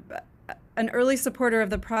were an early supporter of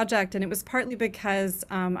the project, and it was partly because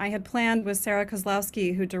I had planned with Sarah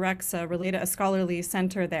Kozlowski, who directs a scholarly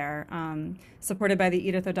center there, supported by the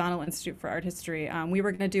Edith O'Donnell Institute for Art History. We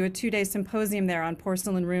were going to do a 2-day symposium there on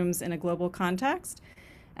porcelain rooms in a global context.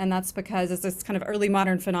 And that's because it's this kind of early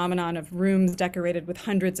modern phenomenon of rooms decorated with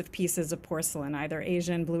hundreds of pieces of porcelain, either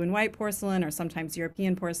Asian blue and white porcelain or sometimes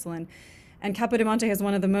European porcelain. And Capodimonte has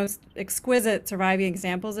one of the most exquisite surviving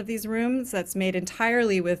examples of these rooms that's made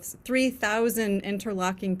entirely with 3,000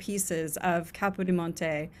 interlocking pieces of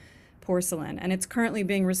Capodimonte porcelain. And it's currently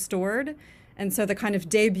being restored. And so the kind of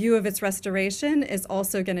debut of its restoration is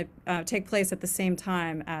also going to take place at the same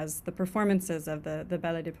time as the performances of the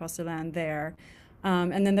Ballet de Porcelain there.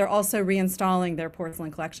 And then they're also reinstalling their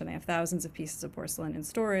porcelain collection. They have thousands of pieces of porcelain in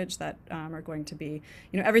storage that are going to be,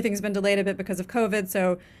 everything's been delayed a bit because of COVID.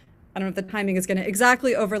 So I don't know if the timing is going to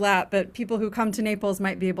exactly overlap, but people who come to Naples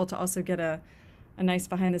might be able to also get a nice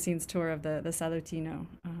behind the scenes tour of the Salutino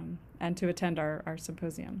and to attend our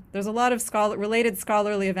symposium. There's a lot of related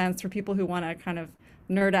scholarly events for people who want to kind of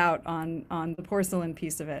nerd out on the porcelain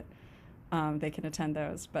piece of it. They can attend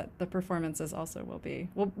those, but the performances also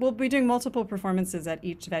we'll be doing multiple performances at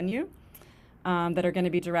each venue that are going to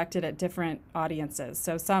be directed at different audiences.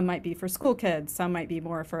 So some might be for school kids, some might be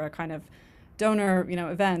more for a kind of donor,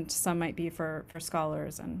 event, some might be for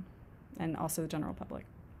scholars and also the general public.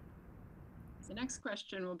 The next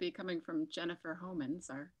question will be coming from Jennifer Homans,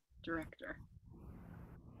 our director.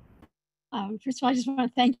 First of all, I just want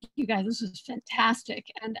to thank you guys. This was fantastic.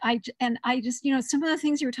 And I just, some of the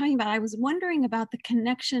things you were talking about, I was wondering about the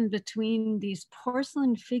connection between these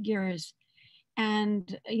porcelain figures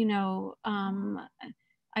and,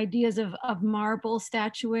 ideas of marble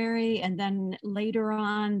statuary, and then later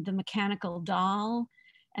on the mechanical doll,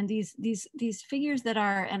 and these figures that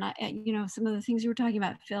are, and some of the things you were talking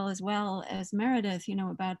about, Phil, as well as Meredith,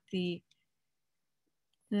 about the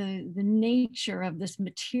nature of this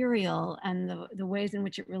material and the ways in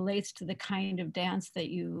which it relates to the kind of dance that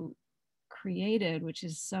you created, which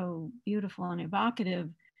is so beautiful and evocative,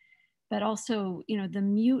 but also, the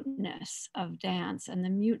muteness of dance and the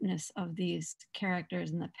muteness of these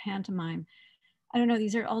characters and the pantomime. I don't know,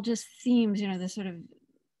 these are all just themes, the sort of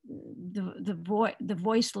the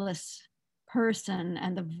voiceless person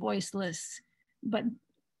and the voiceless, but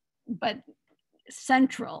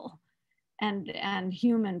central and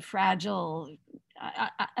human, fragile.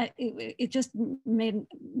 It just made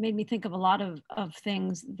me think of a lot of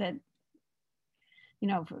things that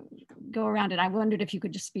go around it. I wondered if you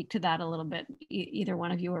could just speak to that a little bit, either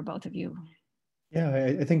one of you or both of you.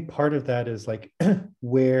 Yeah, I think part of that is like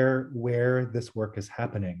where this work is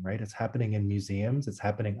happening, right? It's happening in museums, it's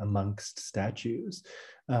happening amongst statues,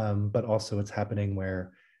 but also it's happening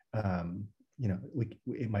where you know,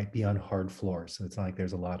 it might be on hard floors, so it's not like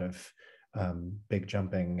there's a lot of big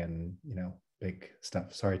jumping and, you know, big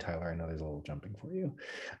stuff. Sorry, Tyler, I know there's a little jumping for you,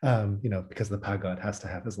 you know, because the pagod has to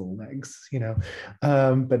have his little legs, you know,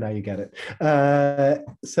 but now you get it.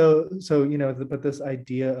 So you know, but this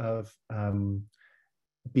idea of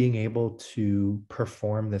being able to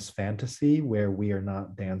perform this fantasy where we are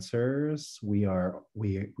not dancers, we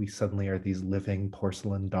suddenly are these living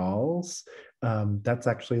porcelain dolls. That's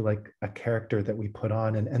actually like a character that we put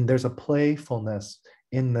on, and there's a playfulness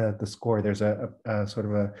in the score. There's a sort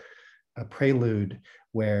of a prelude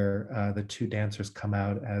where the two dancers come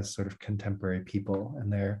out as sort of contemporary people,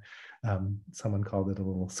 and they're someone called it a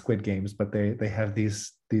little Squid Games, but they have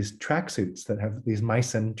these tracksuits that have these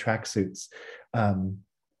Meissen tracksuits.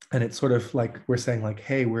 And it's sort of like we're saying like,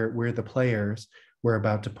 hey, we're the players, we're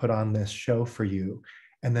about to put on this show for you.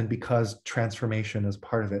 And then because transformation is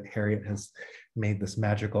part of it, Harriet has made this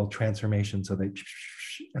magical transformation, so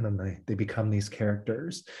and then they become these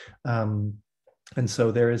characters. And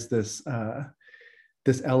so there is this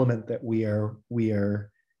this element that we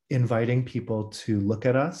are inviting people to look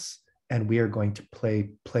at us, and we are going to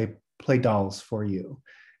play dolls for you.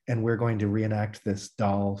 And we're going to reenact this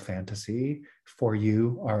doll fantasy for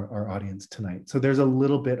you, our audience tonight. So there's a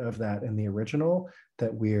little bit of that in the original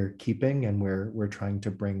that we're keeping and we're trying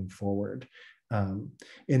to bring forward.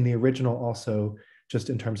 In the original also, just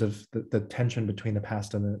in terms of the tension between the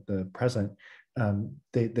past and the present,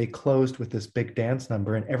 they closed with this big dance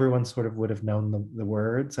number, and everyone sort of would have known the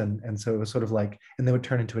words. And so it was sort of like, and they would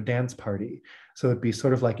turn into a dance party. So it'd be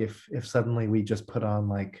sort of like if suddenly we just put on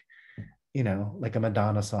like, you know, like a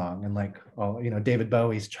Madonna song and like all, you know, David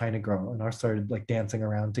Bowie's China Girl, and our started like dancing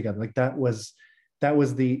around together. Like that was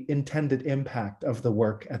the intended impact of the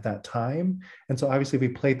work at that time. And so obviously if we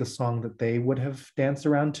played the song that they would have danced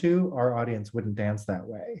around to, our audience wouldn't dance that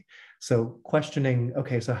way. So questioning,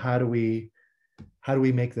 okay, so how do we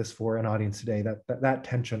make this for an audience today? That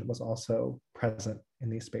tension was also present in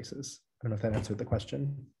these spaces. I don't know if that answered the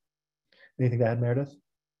question. Anything to add, Meredith?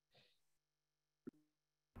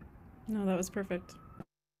 No, that was perfect.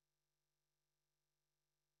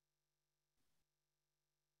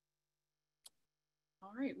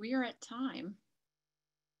 All right, we are at time.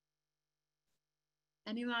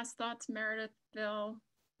 Any last thoughts, Meredith, Bill,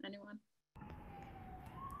 anyone?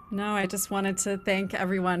 No, I just wanted to thank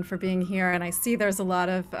everyone for being here. And I see there's a lot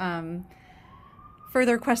of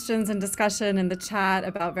further questions and discussion in the chat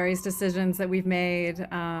about various decisions that we've made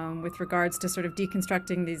with regards to sort of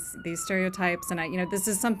deconstructing these stereotypes. And this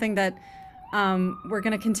is something that we're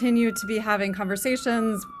going to continue to be having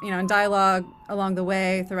conversations, and dialogue along the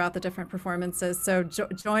way throughout the different performances. So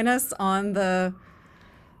join us on the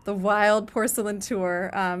wild porcelain tour.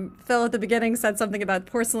 Phil at the beginning said something about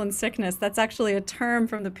porcelain sickness. That's actually a term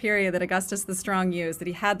from the period that Augustus the Strong used, that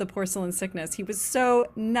he had the porcelain sickness. He was so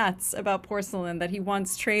nuts about porcelain that he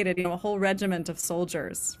once traded, a whole regiment of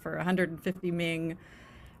soldiers for 150 Ming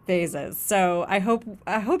vases. So I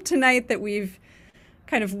hope tonight that we've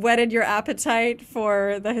kind of whetted your appetite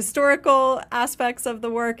for the historical aspects of the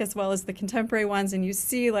work as well as the contemporary ones, and you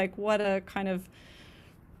see like what a kind of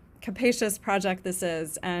capacious project this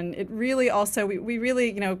is. And it really also, we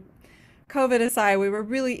really, COVID aside, we were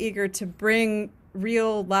really eager to bring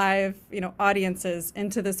real live, audiences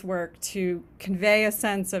into this work to convey a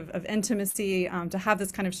sense of intimacy, to have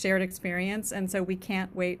this kind of shared experience. And so we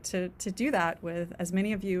can't wait to do that with as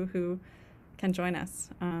many of you who can join us.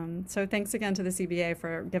 So thanks again to the CBA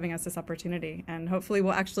for giving us this opportunity. And hopefully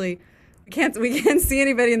we'll actually, we can't see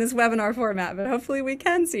anybody in this webinar format, but hopefully we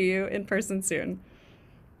can see you in person soon.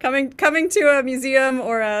 Coming to a museum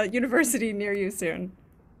or a university near you soon.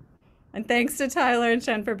 And thanks to Tyler and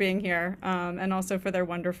Shen for being here, and also for their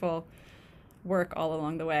wonderful work all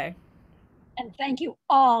along the way. And thank you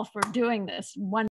all for doing this.